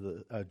you think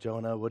of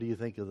Jonah? What do you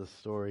think of the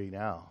story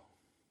now?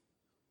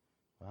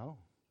 Well,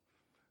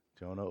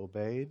 Jonah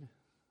obeyed,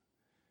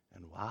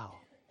 and wow,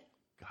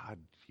 God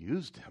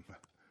used him.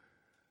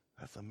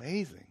 That's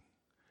amazing.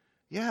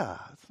 Yeah,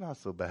 it's not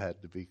so bad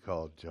to be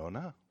called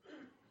Jonah.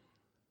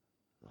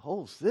 The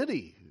whole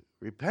city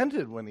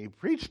repented when he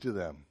preached to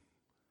them.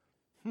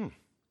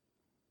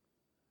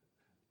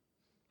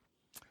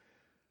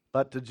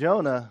 But to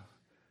Jonah,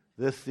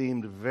 this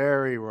seemed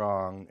very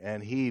wrong,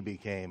 and he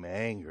became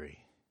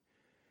angry.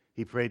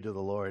 He prayed to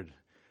the Lord,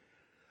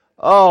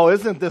 "Oh,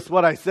 isn't this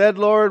what I said,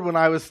 Lord, when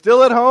I was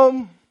still at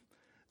home?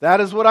 That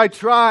is why I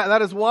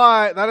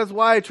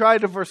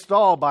tried to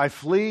forestall by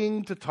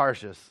fleeing to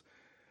Tarshish.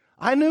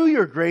 I knew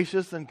you're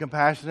gracious and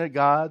compassionate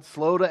God,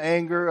 slow to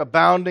anger,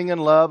 abounding in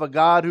love, a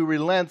God who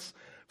relents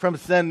from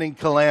sending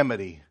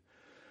calamity.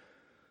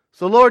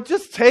 So, Lord,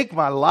 just take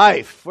my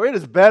life, for it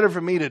is better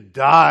for me to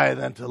die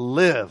than to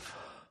live."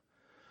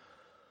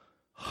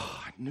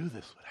 I knew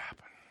this would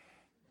happen.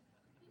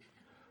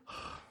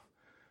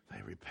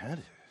 They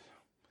repented.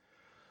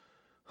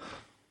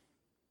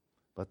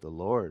 But the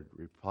Lord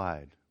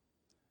replied,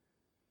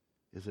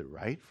 "Is it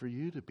right for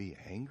you to be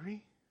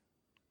angry?"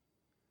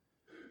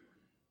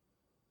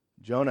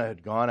 Jonah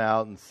had gone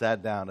out and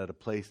sat down at a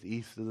place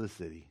east of the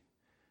city.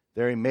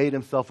 There he made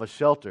himself a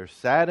shelter,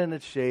 sat in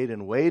its shade,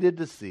 and waited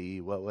to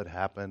see what would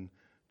happen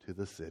to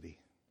the city.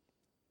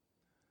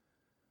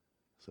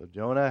 So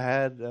Jonah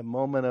had a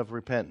moment of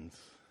repentance.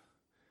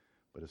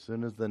 But as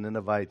soon as the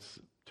Ninevites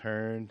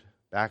turned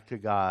back to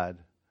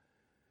God,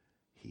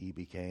 he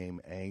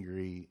became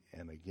angry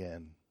and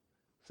again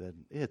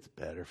said, "It's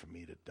better for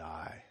me to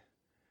die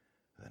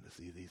than to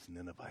see these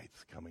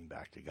Ninevites coming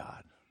back to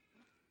God."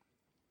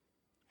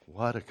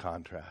 What a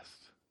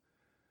contrast.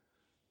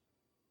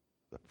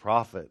 The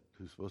prophet,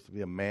 who's supposed to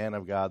be a man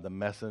of God, the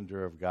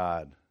messenger of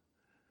God,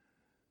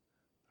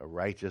 a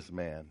righteous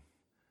man,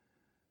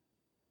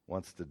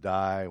 wants to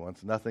die,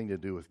 wants nothing to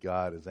do with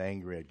God, is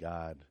angry at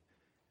God.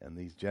 And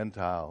these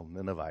Gentile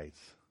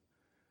Ninevites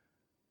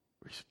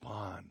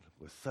respond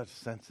with such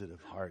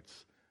sensitive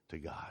hearts to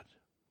God.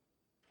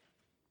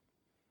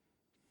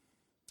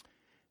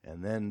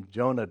 And then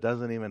Jonah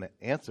doesn't even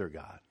answer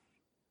God.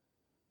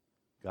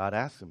 God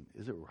asks him,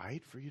 "Is it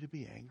right for you to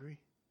be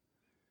angry?"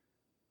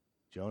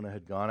 Jonah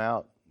had gone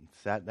out and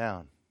sat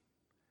down,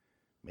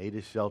 made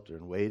his shelter,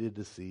 and waited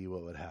to see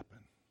what would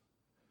happen.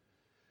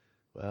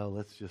 Well,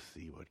 let's just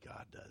see what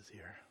God does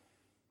here.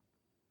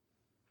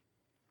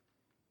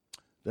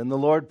 Then the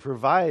Lord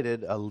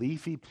provided a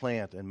leafy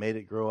plant and made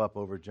it grow up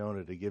over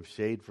Jonah to give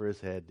shade for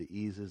his head to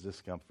ease his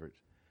discomfort.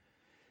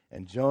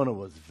 And Jonah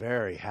was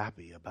very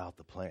happy about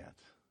the plant.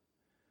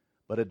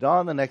 But at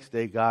dawn the next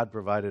day, God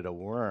provided a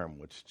worm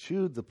which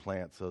chewed the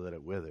plant so that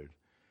it withered.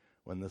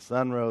 When the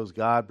sun rose,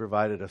 God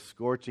provided a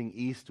scorching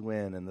east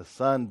wind, and the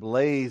sun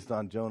blazed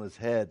on Jonah's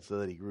head so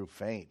that he grew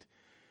faint.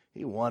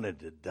 He wanted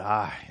to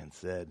die and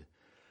said,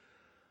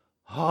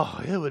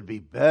 "Oh, it would be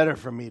better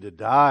for me to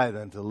die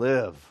than to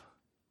live."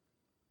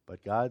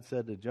 But God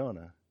said to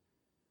Jonah,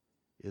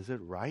 "Is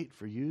it right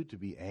for you to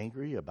be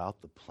angry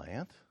about the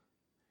plant?"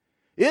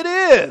 "It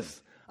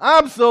is!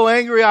 I'm so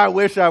angry I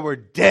wish I were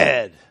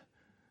dead."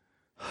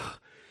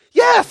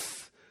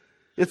 "Yes,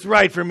 it's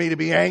right for me to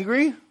be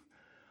angry.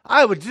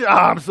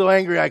 I'm so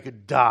angry I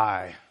could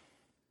die."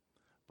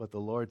 But the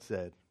Lord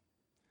said,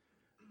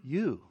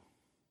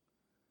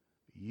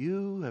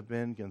 You have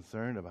been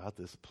concerned about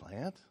this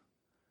plant,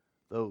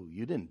 though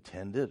you didn't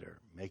tend it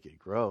or make it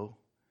grow.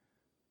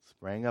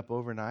 Sprang up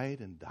overnight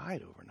and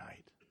died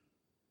overnight.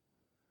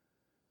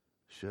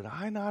 Should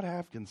I not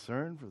have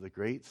concern for the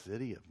great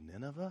city of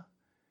Nineveh,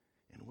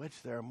 in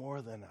which there are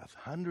more than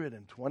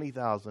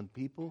 120,000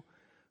 people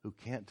who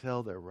can't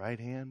tell their right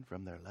hand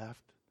from their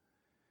left,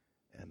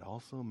 and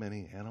also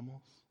many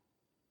animals?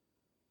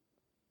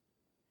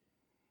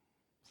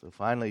 So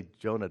finally,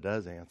 Jonah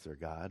does answer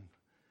God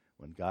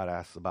when God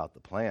asks about the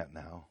plant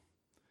now.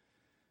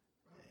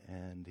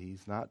 And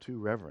he's not too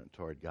reverent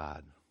toward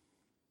God.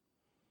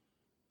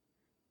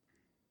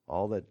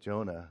 All that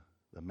Jonah,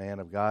 the man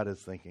of God,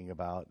 is thinking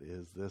about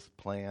is this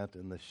plant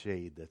and the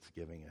shade that's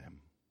giving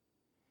him.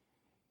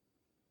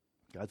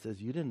 God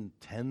says, "You didn't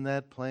tend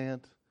that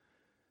plant.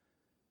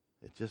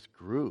 It just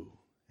grew.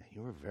 And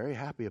you were very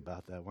happy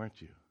about that,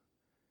 weren't you?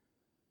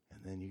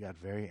 And then you got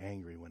very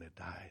angry when it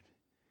died.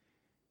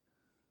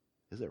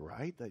 Is it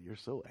right that you're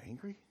so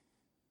angry?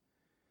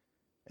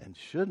 And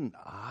shouldn't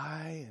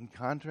I, in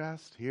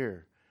contrast,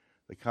 here,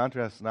 the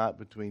contrast not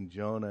between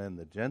Jonah and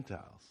the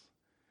Gentiles,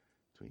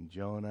 between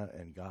Jonah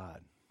and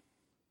God.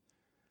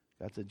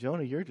 God said,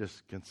 "Jonah, you're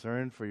just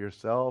concerned for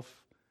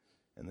yourself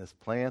and this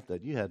plant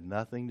that you had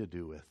nothing to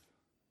do with.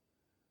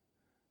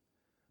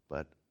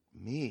 But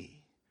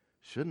me,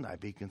 shouldn't I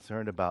be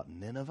concerned about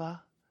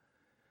Nineveh?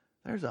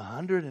 There's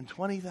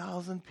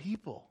 120,000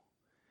 people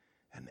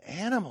and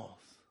animals.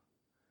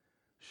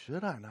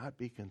 Should I not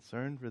be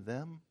concerned for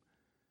them?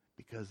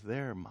 Because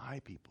they're my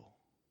people.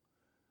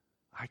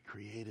 I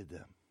created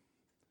them.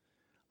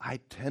 I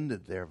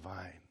tended their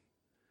vine."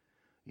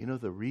 You know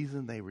the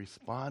reason they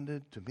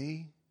responded to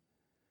me?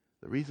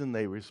 The reason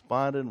they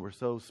responded and were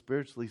so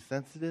spiritually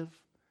sensitive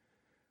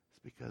is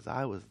because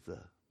I was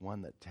the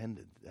one that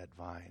tended that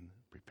vine,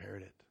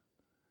 prepared it.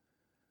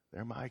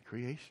 They're my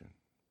creation.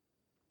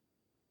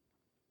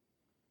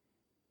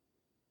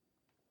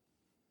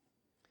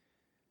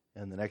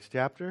 And the next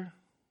chapter,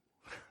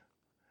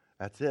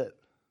 That's it.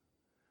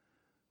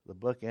 The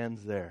book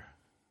ends there.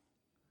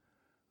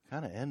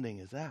 What kind of ending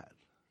is that?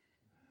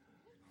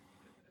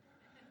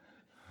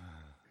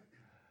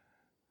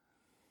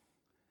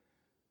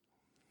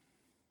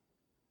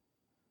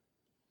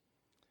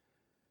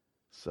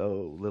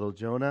 So, little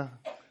Jonah,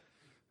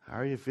 how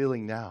are you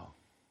feeling now?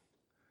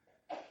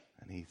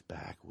 And he's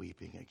back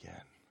weeping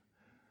again.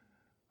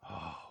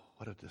 Oh,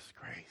 what a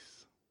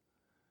disgrace.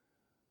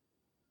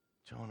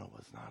 Jonah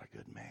was not a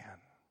good man.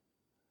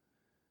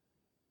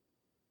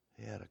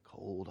 He had a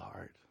cold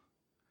heart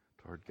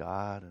toward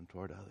God and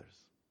toward others.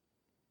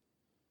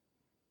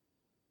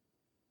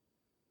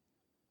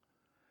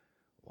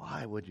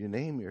 Why would you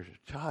name your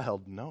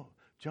child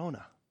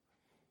Jonah?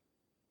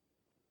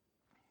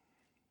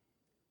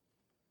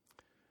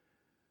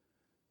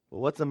 Well,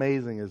 what's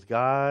amazing is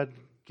God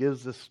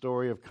gives this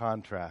story of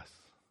contrast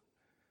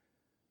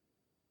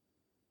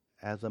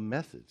as a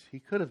message. He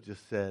could have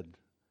just said,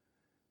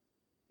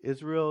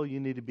 Israel, you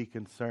need to be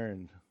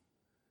concerned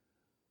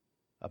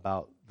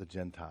about the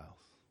Gentiles.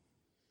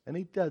 And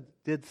he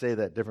did say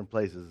that different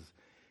places.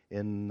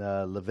 In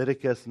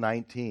Leviticus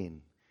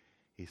 19,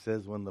 he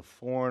says, when the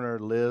foreigner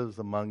lives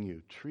among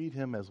you, treat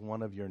him as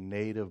one of your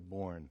native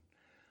born.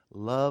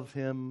 Love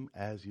him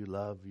as you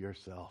love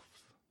yourselves.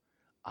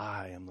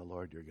 I am the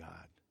Lord your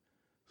God.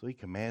 So he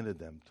commanded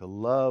them to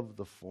love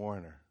the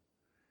foreigner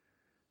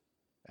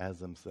as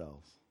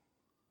themselves.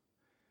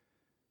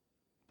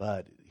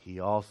 But he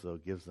also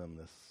gives them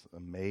this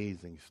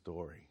amazing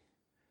story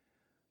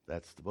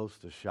that's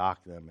supposed to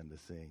shock them into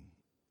seeing,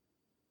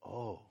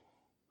 oh,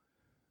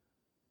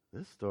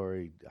 this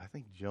story, I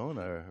think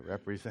Jonah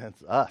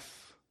represents us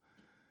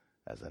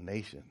as a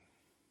nation.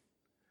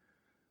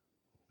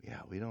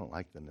 Yeah, we don't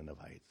like the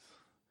Ninevites.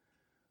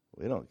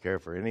 We don't care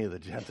for any of the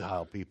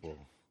Gentile people.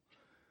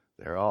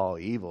 They're all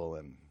evil,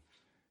 and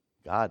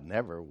God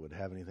never would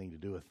have anything to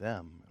do with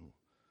them.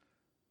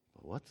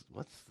 But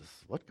what's this?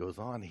 What goes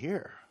on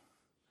here?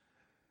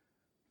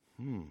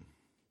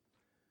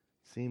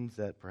 Seems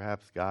that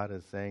perhaps God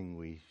is saying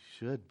we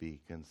should be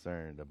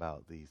concerned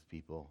about these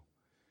people,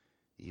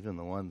 even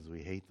the ones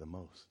we hate the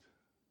most.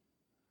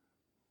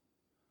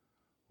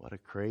 What a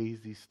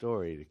crazy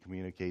story to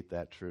communicate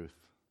that truth.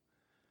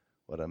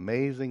 What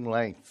amazing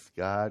lengths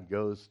God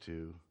goes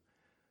to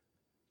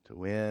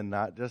win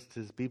not just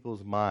his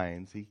people's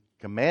minds. He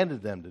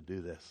commanded them to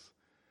do this,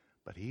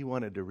 but he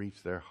wanted to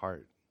reach their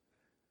heart.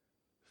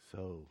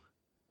 So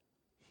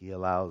he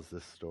allows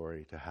this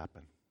story to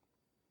happen.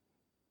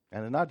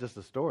 And it's not just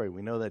a story.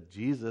 We know that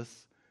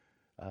Jesus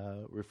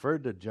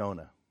referred to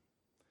Jonah,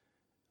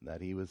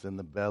 that he was in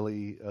the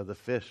belly of the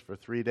fish for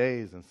 3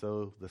 days, and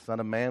so the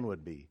Son of Man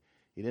would be.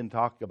 He didn't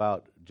talk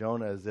about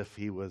Jonah as if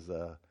he was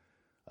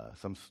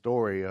some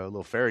story, a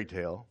little fairy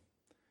tale.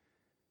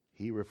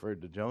 He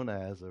referred to Jonah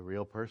as a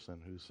real person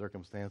whose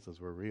circumstances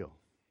were real.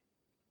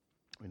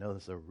 We know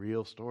this is a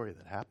real story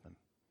that happened.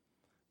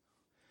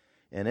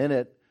 And in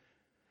it,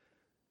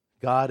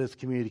 God is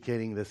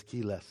communicating this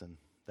key lesson,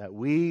 that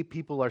we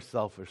people are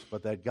selfish,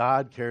 but that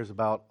God cares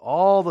about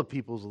all the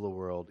peoples of the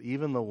world,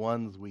 even the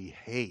ones we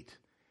hate,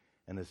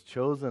 and has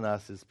chosen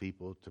us as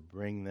people to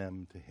bring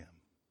them to him.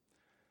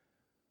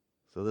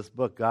 So this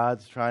book,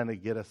 God's trying to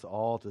get us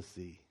all to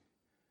see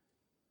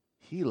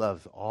he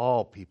loves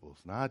all peoples,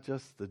 not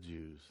just the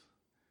Jews,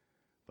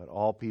 but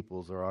all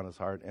peoples are on his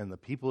heart. And the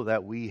people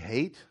that we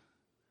hate,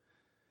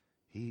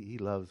 he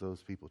loves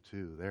those people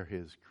too. They're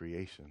his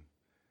creation.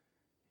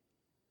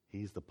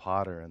 He's the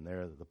potter, and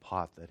they're the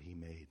pot that he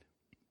made.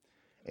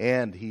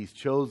 And he's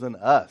chosen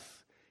us.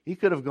 He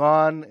could have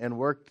gone and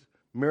worked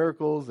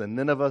miracles in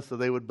Nineveh so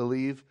they would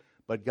believe,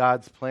 but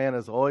God's plan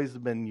has always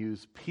been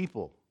use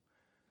people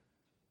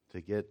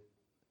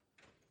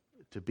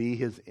to be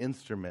his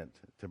instrument,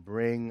 to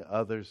bring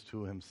others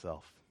to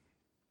himself.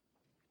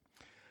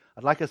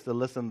 I'd like us to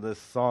listen to this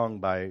song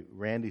by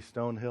Randy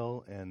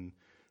Stonehill and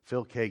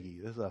Phil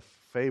Keaggy. This is a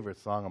favorite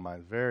song of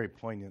mine, very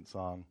poignant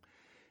song.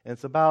 And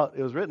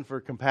it was written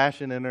for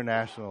Compassion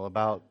International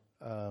about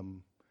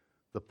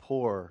the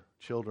poor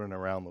children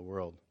around the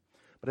world.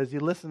 But as you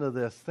listen to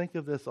this, think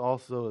of this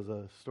also as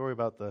a story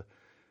about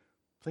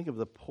think of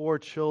the poor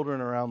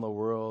children around the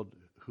world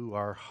who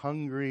are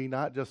hungry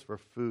not just for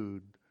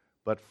food,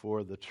 but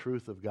for the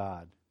truth of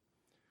God,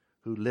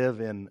 who live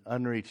in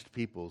unreached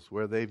peoples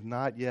where they've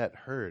not yet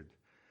heard.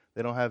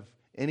 They don't have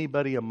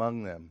anybody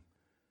among them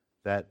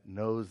that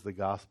knows the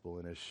gospel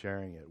and is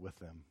sharing it with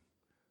them.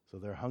 So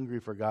they're hungry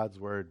for God's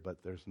word,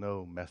 but there's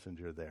no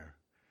messenger there.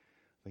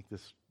 I think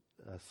this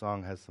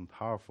song has some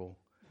powerful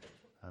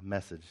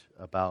message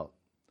about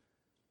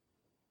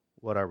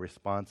what our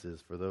response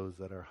is for those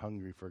that are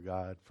hungry for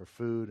God, for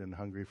food and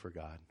hungry for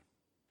God.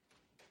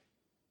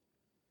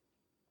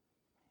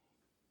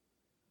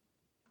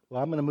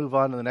 Well, I'm going to move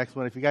on to the next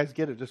one. If you guys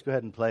get it, just go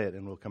ahead and play it,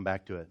 and we'll come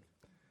back to it.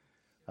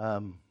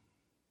 Let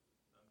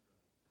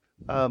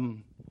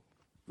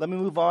me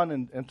move on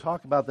and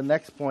talk about the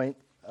next point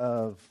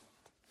of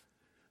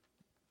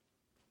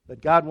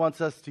that God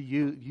wants us to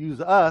use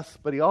us,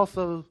 but he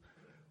also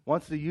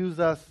wants to use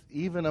us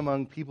even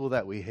among people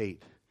that we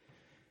hate.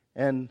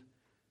 And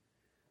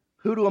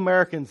Who do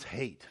Americans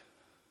hate?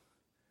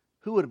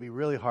 Who would it be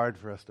really hard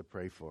for us to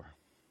pray for?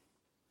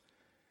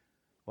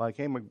 Well, I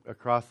came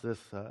across this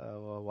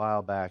a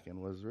while back and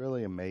was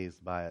really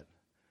amazed by it.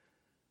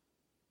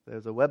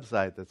 There's a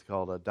website that's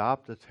called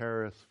Adopt a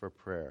Terrorist for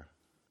Prayer.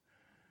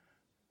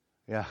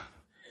 Yeah,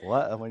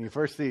 what? When you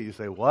first see it, you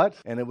say, what?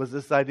 And it was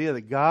this idea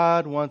that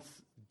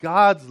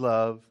God's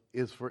love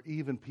is for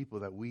even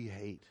people that we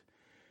hate.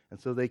 And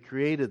so they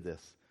created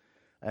this.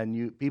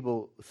 And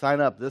people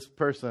sign up. This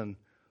person,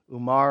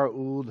 Umar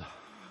Ould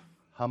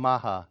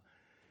Hamaha,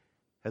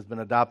 has been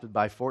adopted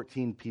by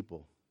 14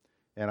 people.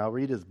 And I'll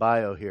read his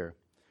bio here.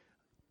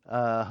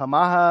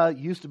 Hamaha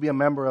used to be a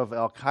member of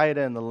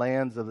Al-Qaeda in the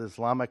lands of the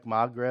Islamic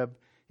Maghreb.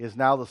 He is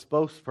now the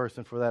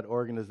spokesperson for that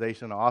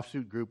organization, an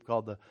offshoot group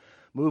called the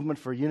Movement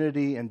for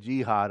Unity and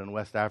Jihad in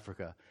West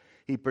Africa.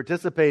 He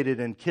participated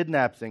in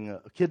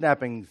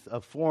kidnappings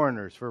of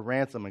foreigners for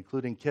ransom,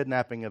 including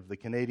kidnapping of the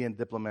Canadian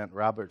diplomat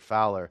Robert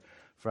Fowler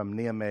from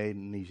Niamey,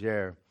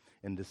 Niger,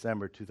 in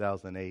December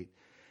 2008.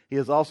 He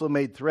has also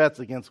made threats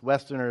against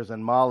Westerners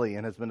in Mali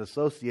and has been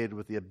associated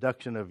with the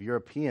abduction of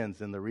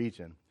Europeans in the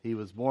region. He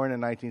was born in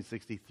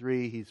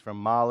 1963. He's from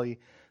Mali.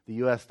 The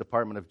U.S.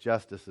 Department of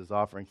Justice is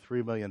offering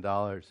 $3 million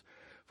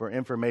for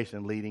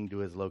information leading to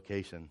his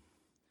location.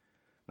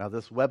 Now,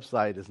 this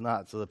website is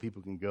not so that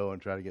people can go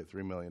and try to get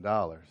 $3 million.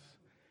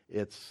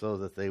 It's so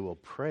that they will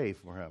pray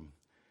for him.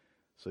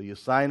 So you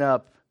sign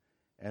up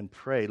and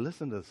pray.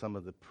 Listen to some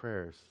of the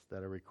prayers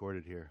that are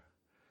recorded here.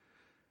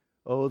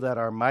 Oh, that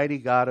our mighty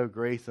God of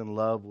grace and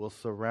love will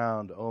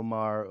surround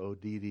Omar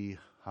Odidi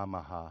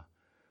Hamaha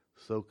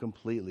so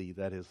completely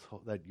that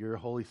your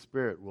Holy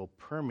Spirit will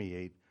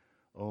permeate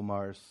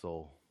Omar's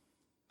soul.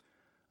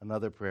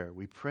 Another prayer.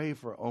 We pray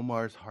for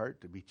Omar's heart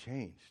to be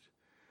changed,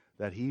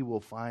 that he will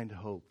find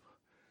hope,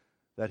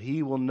 that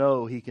he will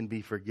know he can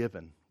be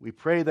forgiven. We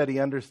pray that he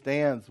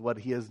understands what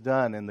he has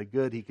done and the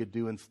good he could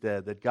do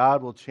instead, that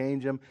God will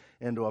change him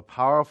into a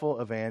powerful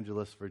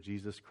evangelist for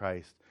Jesus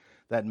Christ,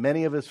 that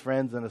many of his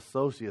friends and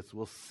associates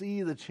will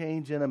see the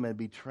change in him and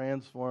be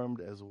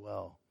transformed as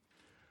well.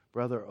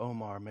 Brother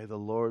Omar, may the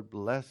Lord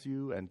bless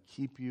you and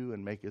keep you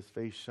and make his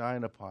face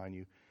shine upon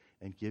you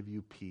and give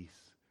you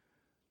peace.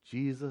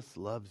 Jesus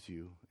loves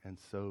you, and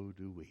so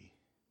do we.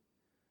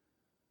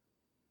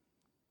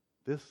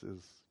 This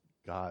is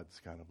God's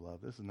kind of love.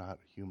 This is not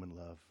human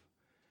love.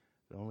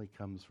 It only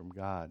comes from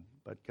God.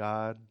 But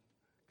God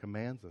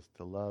commands us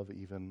to love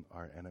even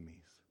our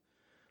enemies.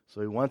 So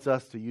he wants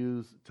us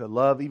to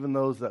love even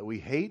those that we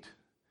hate.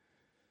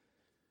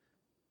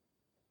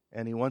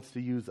 And he wants to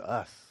use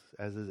us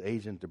as his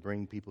agent to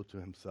bring people to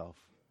himself.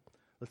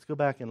 Let's go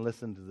back and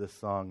listen to this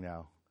song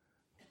now.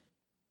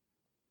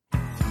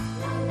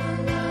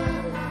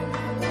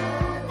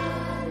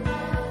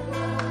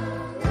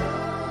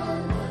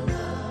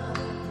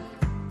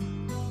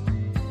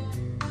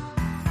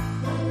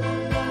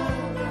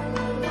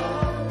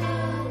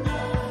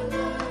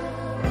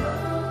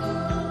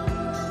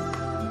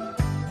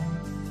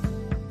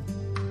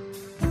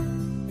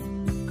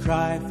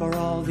 Cry for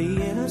all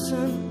the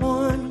innocent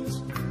ones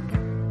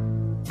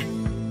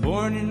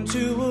born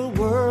into a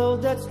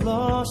world that's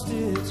lost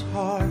its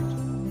heart,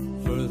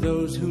 for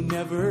those who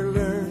never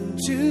learn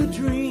to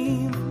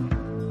dream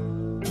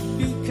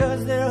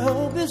because their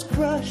hope is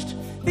crushed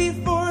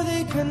before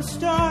they can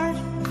start.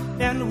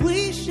 And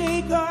we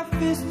shake our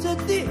fists at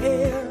the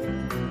air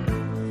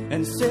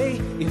and say,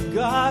 if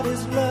God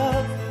is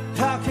love,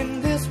 how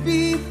can this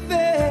be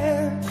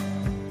fair?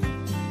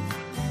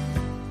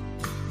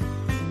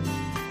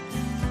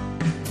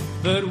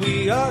 But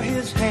we are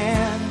his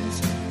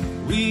hands,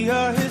 we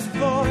are his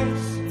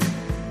voice,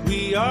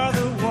 we are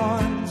the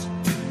ones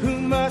who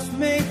must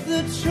make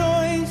the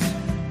choice.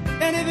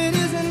 And if it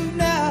isn't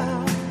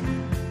now,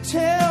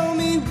 tell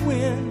me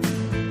when.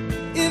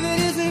 If it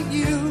isn't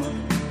you,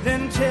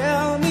 then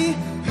tell me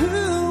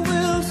who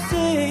will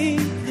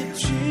save the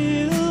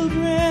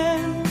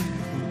children.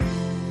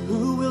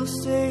 Who will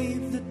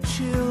save the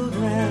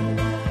children?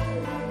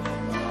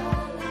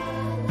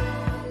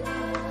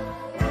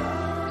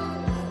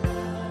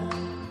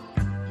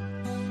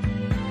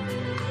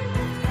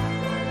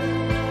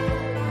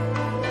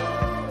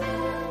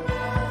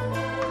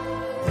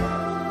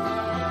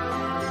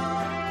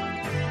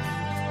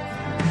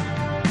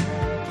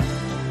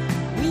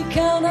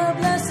 Count our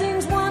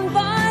blessings one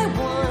by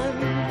one,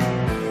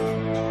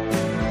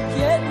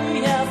 yet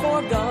we have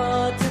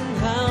forgotten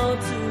how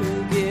to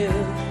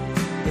give.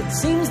 It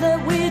seems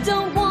that we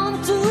don't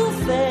want to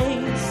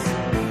face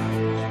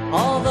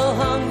all the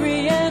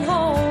hungry and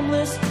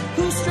homeless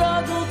who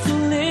struggle to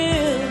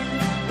live.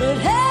 But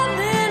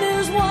heaven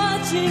is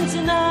watching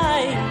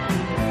tonight,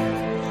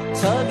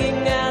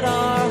 tugging at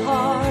our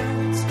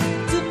hearts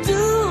to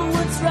do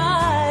what's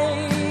right.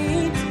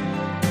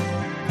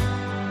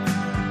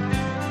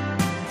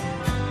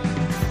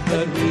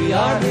 But we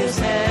are his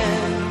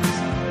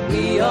hands,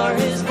 we are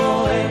his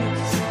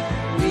voice,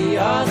 we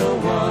are the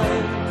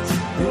ones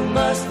who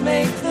must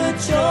make the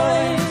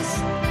choice.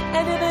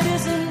 And if it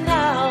isn't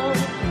now,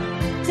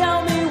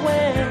 tell me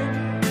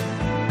when.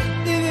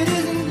 If it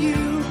isn't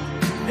you,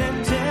 then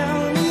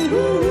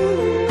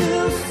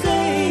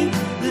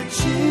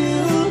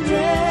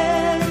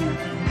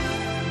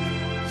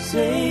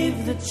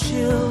the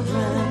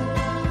children.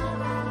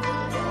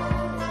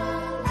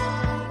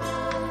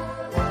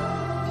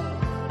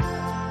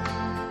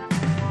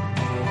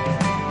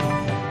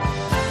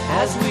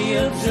 As we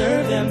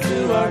observe them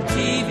through our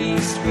TV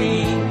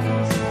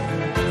screens,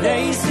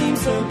 they seem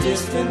so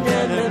distant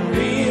and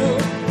unreal,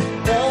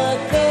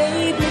 but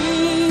they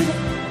bleed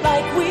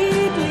like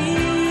we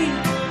bleed,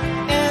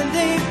 and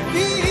they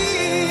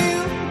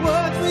feel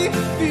what we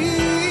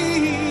feel.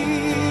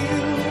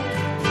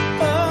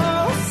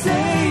 Oh,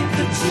 save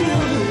the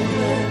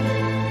children.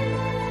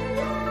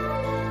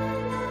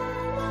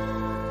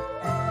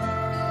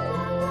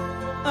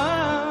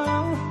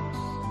 Oh,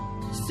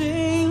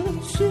 save the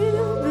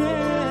children.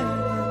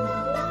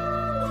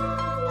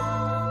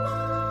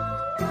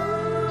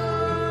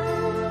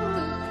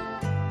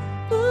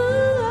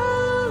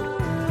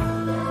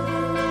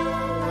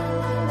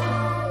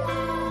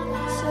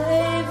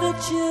 Save the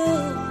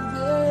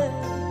children.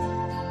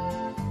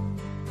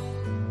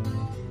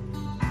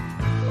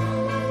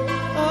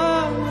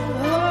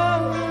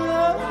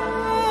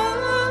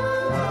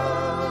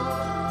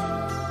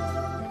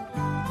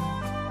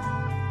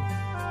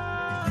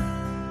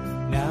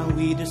 Now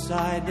we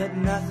decide that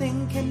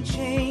nothing can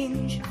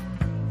change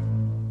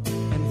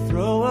and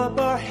throw up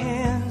our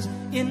hands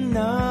in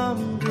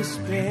numb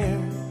despair.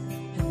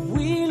 And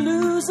we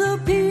lose a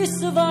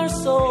piece of our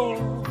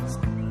souls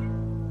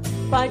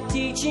by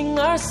teaching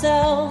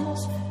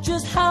ourselves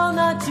just how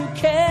not to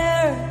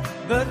care.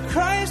 But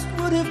Christ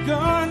would have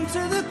gone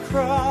to the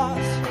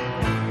cross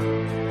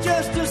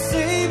just to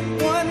save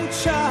one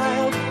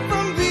child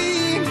from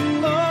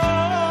being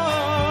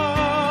lost.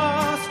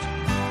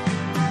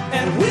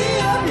 And we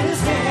are his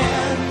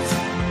hands,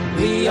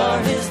 we are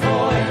his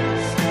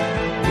voice,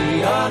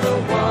 we are the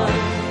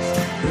ones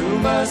who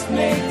must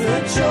make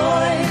the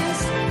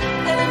choice.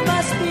 And it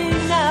must be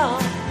now,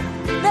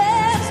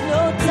 there's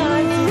no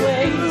time to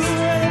waste.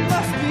 It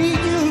must be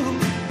you,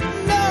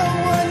 no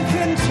one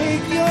can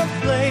take your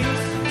place.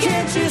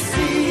 Can't you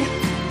see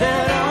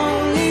that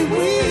only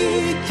we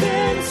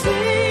can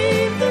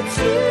save the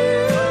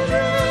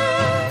children?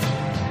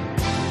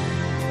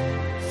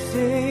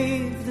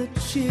 Save the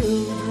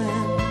children.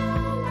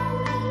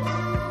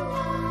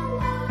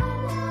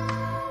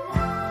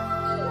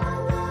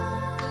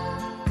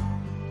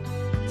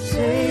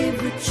 Save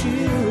the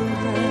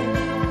children.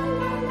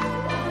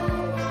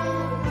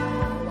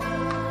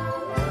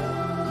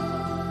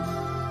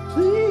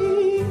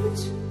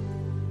 Please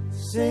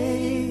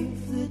save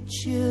the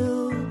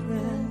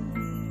children.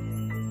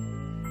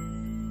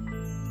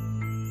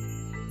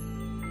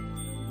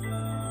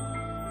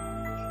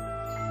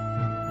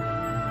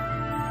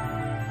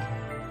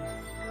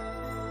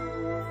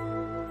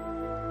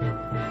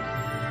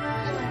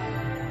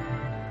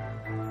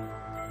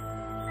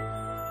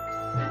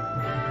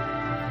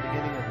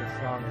 Beginning of the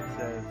song, it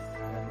says,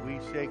 and we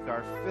shake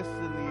our fists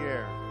in the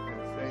air and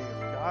say, if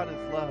God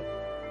is love,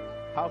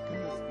 how can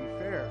this be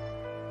fair?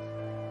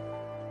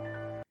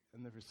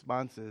 And the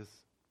response is,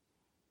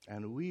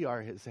 and we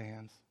are his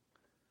hands,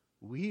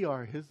 we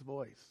are his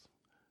voice,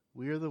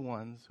 we are the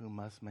ones who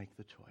must make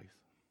the choice.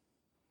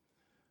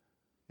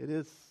 It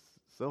is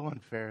so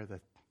unfair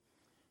that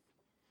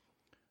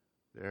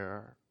there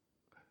are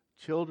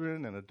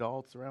children and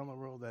adults around the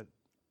world that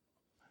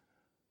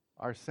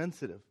are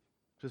sensitive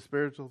to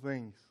spiritual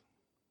things,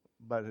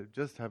 but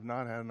just have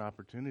not had an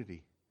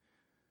opportunity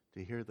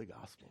to hear the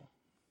gospel.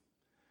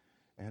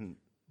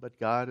 But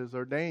God has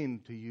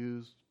ordained to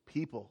use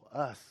people,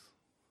 us,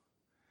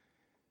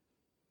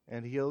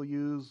 and he'll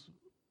use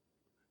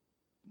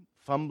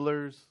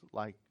fumblers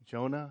like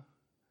Jonah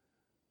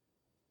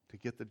to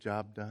get the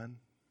job done.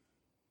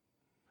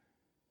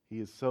 He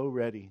is so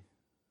ready,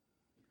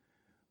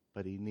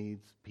 but he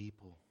needs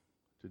people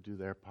to do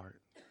their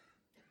part.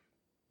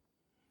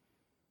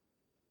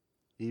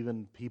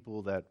 Even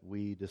people that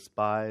we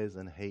despise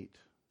and hate,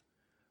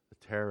 the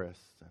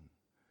terrorists and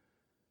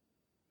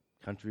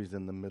countries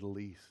in the Middle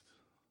East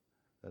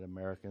that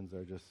Americans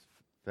are just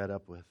fed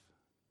up with.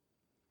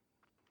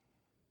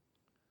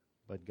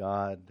 But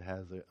God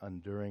has an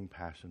enduring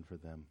passion for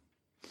them.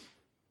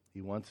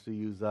 He wants to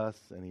use us,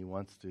 and he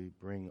wants to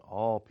bring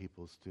all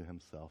peoples to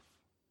himself.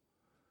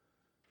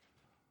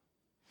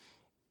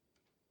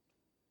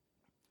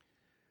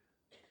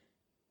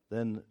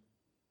 Then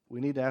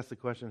we need to ask the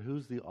question,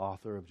 who's the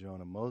author of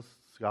Jonah? Most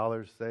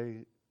scholars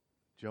say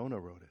Jonah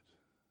wrote it.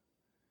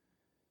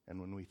 And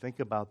when we think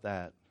about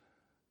that,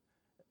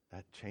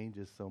 that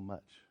changes so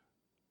much.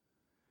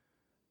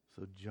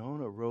 So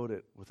Jonah wrote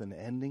it with an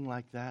ending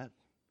like that.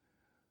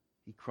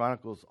 He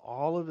chronicles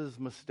all of his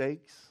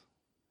mistakes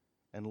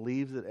and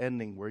leaves it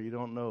ending where you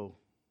don't know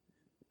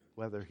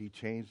whether he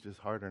changed his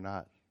heart or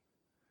not.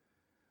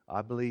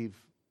 I believe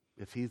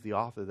if he's the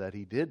author that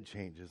he did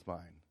change his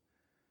mind.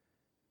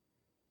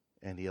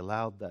 And he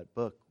allowed that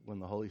book, when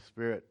the Holy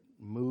Spirit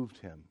moved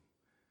him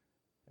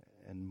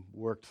and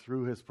worked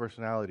through his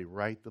personality,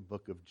 write the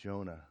book of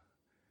Jonah,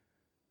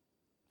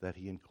 that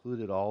he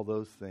included all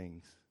those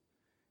things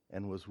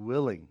and was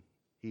willing.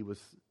 He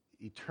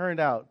turned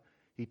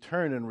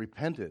and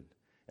repented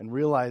and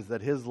realized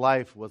that his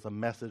life was a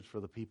message for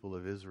the people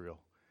of Israel.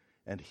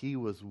 And he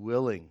was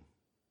willing.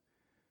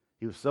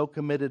 He was so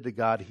committed to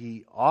God,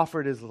 he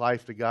offered his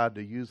life to God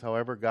to use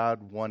however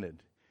God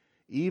wanted,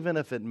 even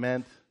if it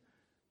meant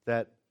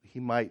that he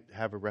might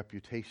have a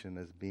reputation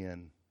as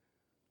being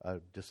a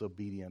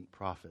disobedient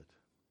prophet.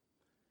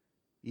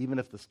 Even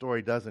if the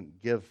story doesn't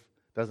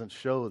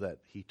show that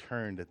he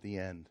turned at the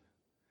end.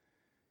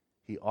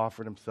 He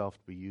offered himself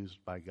to be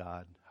used by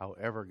God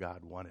however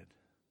God wanted.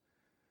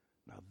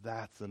 Now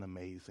that's an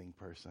amazing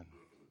person.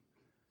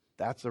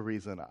 That's a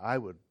reason I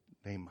would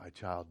name my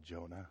child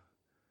Jonah.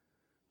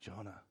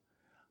 Jonah,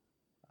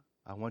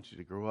 I want you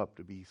to grow up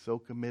to be so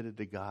committed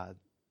to God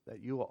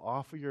that you will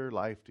offer your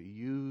life to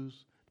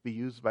be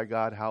used by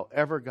God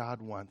however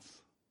God wants.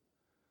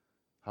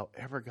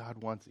 However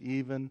God wants,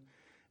 even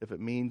if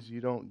it means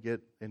you don't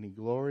get any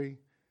glory.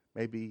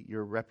 Maybe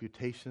your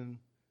reputation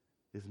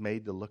is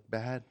made to look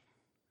bad,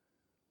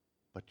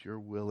 but you're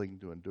willing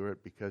to endure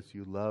it because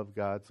you love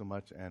God so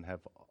much and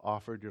have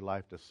offered your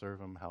life to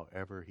serve him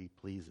however he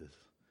pleases.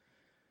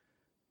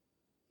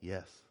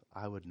 Yes,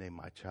 I would name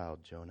my child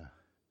Jonah,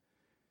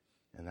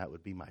 and that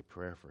would be my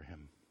prayer for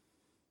him.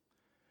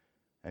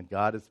 And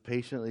God is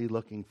patiently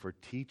looking for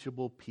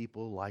teachable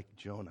people like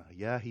Jonah.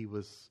 Yeah, he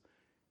was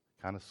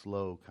kind of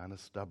slow, kind of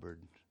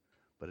stubborn,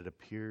 but it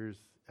appears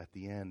at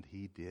the end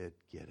he did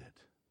get it.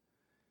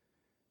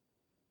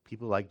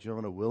 People like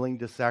Jonah willing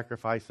to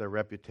sacrifice their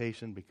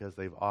reputation because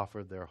they've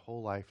offered their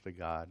whole life to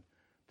God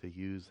to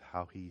use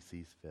how he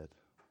sees fit.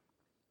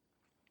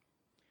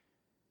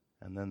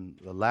 And then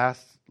the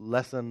last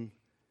lesson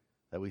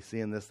that we see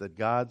in this, that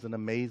God's an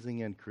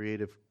amazing and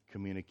creative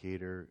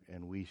communicator,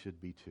 and we should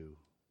be too.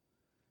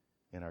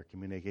 In our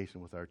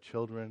communication with our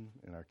children,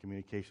 in our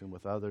communication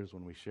with others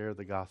when we share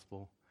the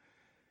gospel,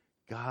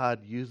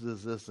 God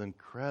uses this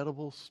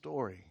incredible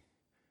story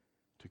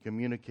to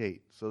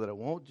communicate so that it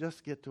won't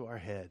just get to our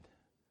head,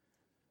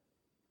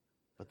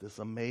 but this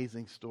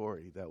amazing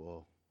story that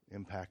will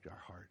impact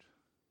our heart.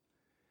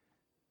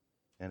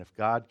 And if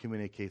God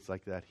communicates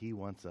like that, he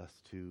wants us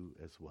to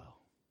as well.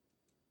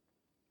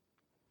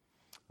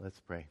 Let's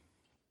pray.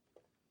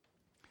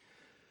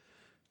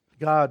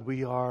 God,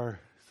 we are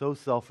so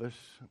selfish,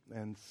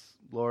 and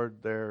Lord,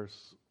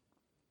 there's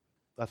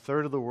a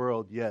third of the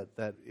world yet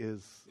that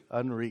is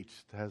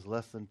unreached, has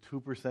less than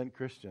 2%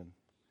 Christian.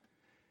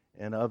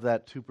 And of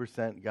that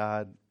 2%,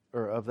 God,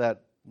 or of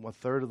that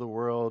 1/3 of the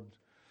world,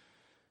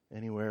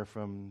 anywhere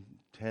from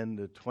 10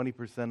 to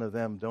 20% of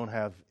them don't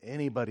have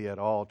anybody at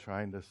all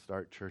trying to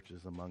start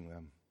churches among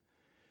them.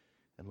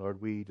 And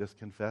Lord, we just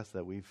confess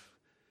that we've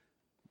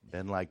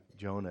been like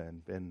Jonah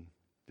and been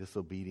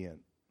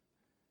disobedient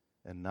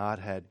and not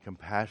had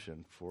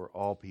compassion for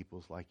all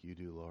peoples like you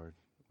do, Lord.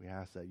 We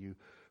ask that you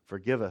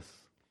forgive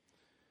us.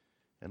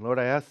 And Lord,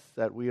 I ask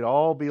that we'd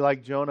all be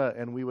like Jonah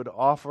and we would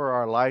offer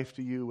our life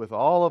to you with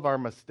all of our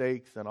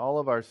mistakes and all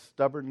of our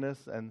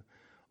stubbornness and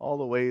all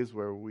the ways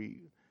where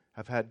we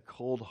have had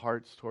cold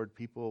hearts toward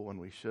people when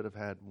we should have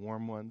had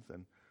warm ones,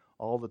 and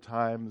all the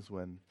times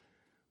when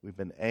we've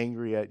been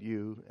angry at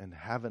you and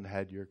haven't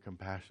had your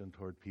compassion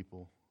toward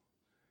people.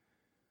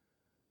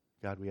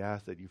 God, we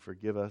ask that you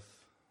forgive us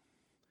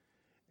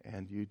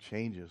and you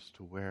change us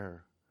to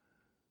where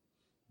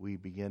we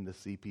begin to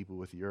see people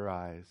with your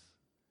eyes,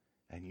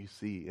 and you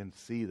see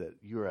that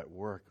you're at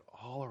work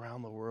all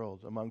around the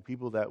world among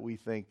people that we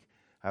think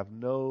have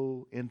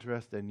no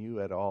interest in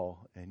you at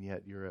all, and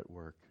yet you're at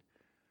work.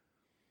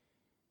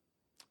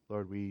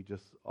 Lord, we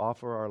just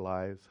offer our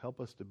lives. Help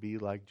us to be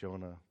like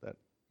Jonah, that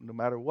no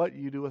matter what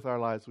you do with our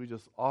lives, we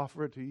just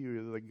offer it to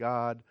you, the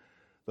God,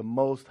 the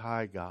Most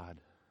High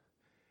God.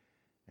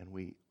 And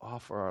we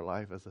offer our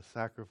life as a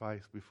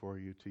sacrifice before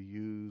you to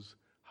use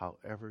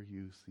however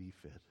you see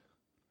fit.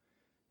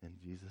 In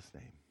Jesus'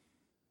 name,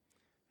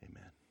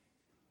 amen.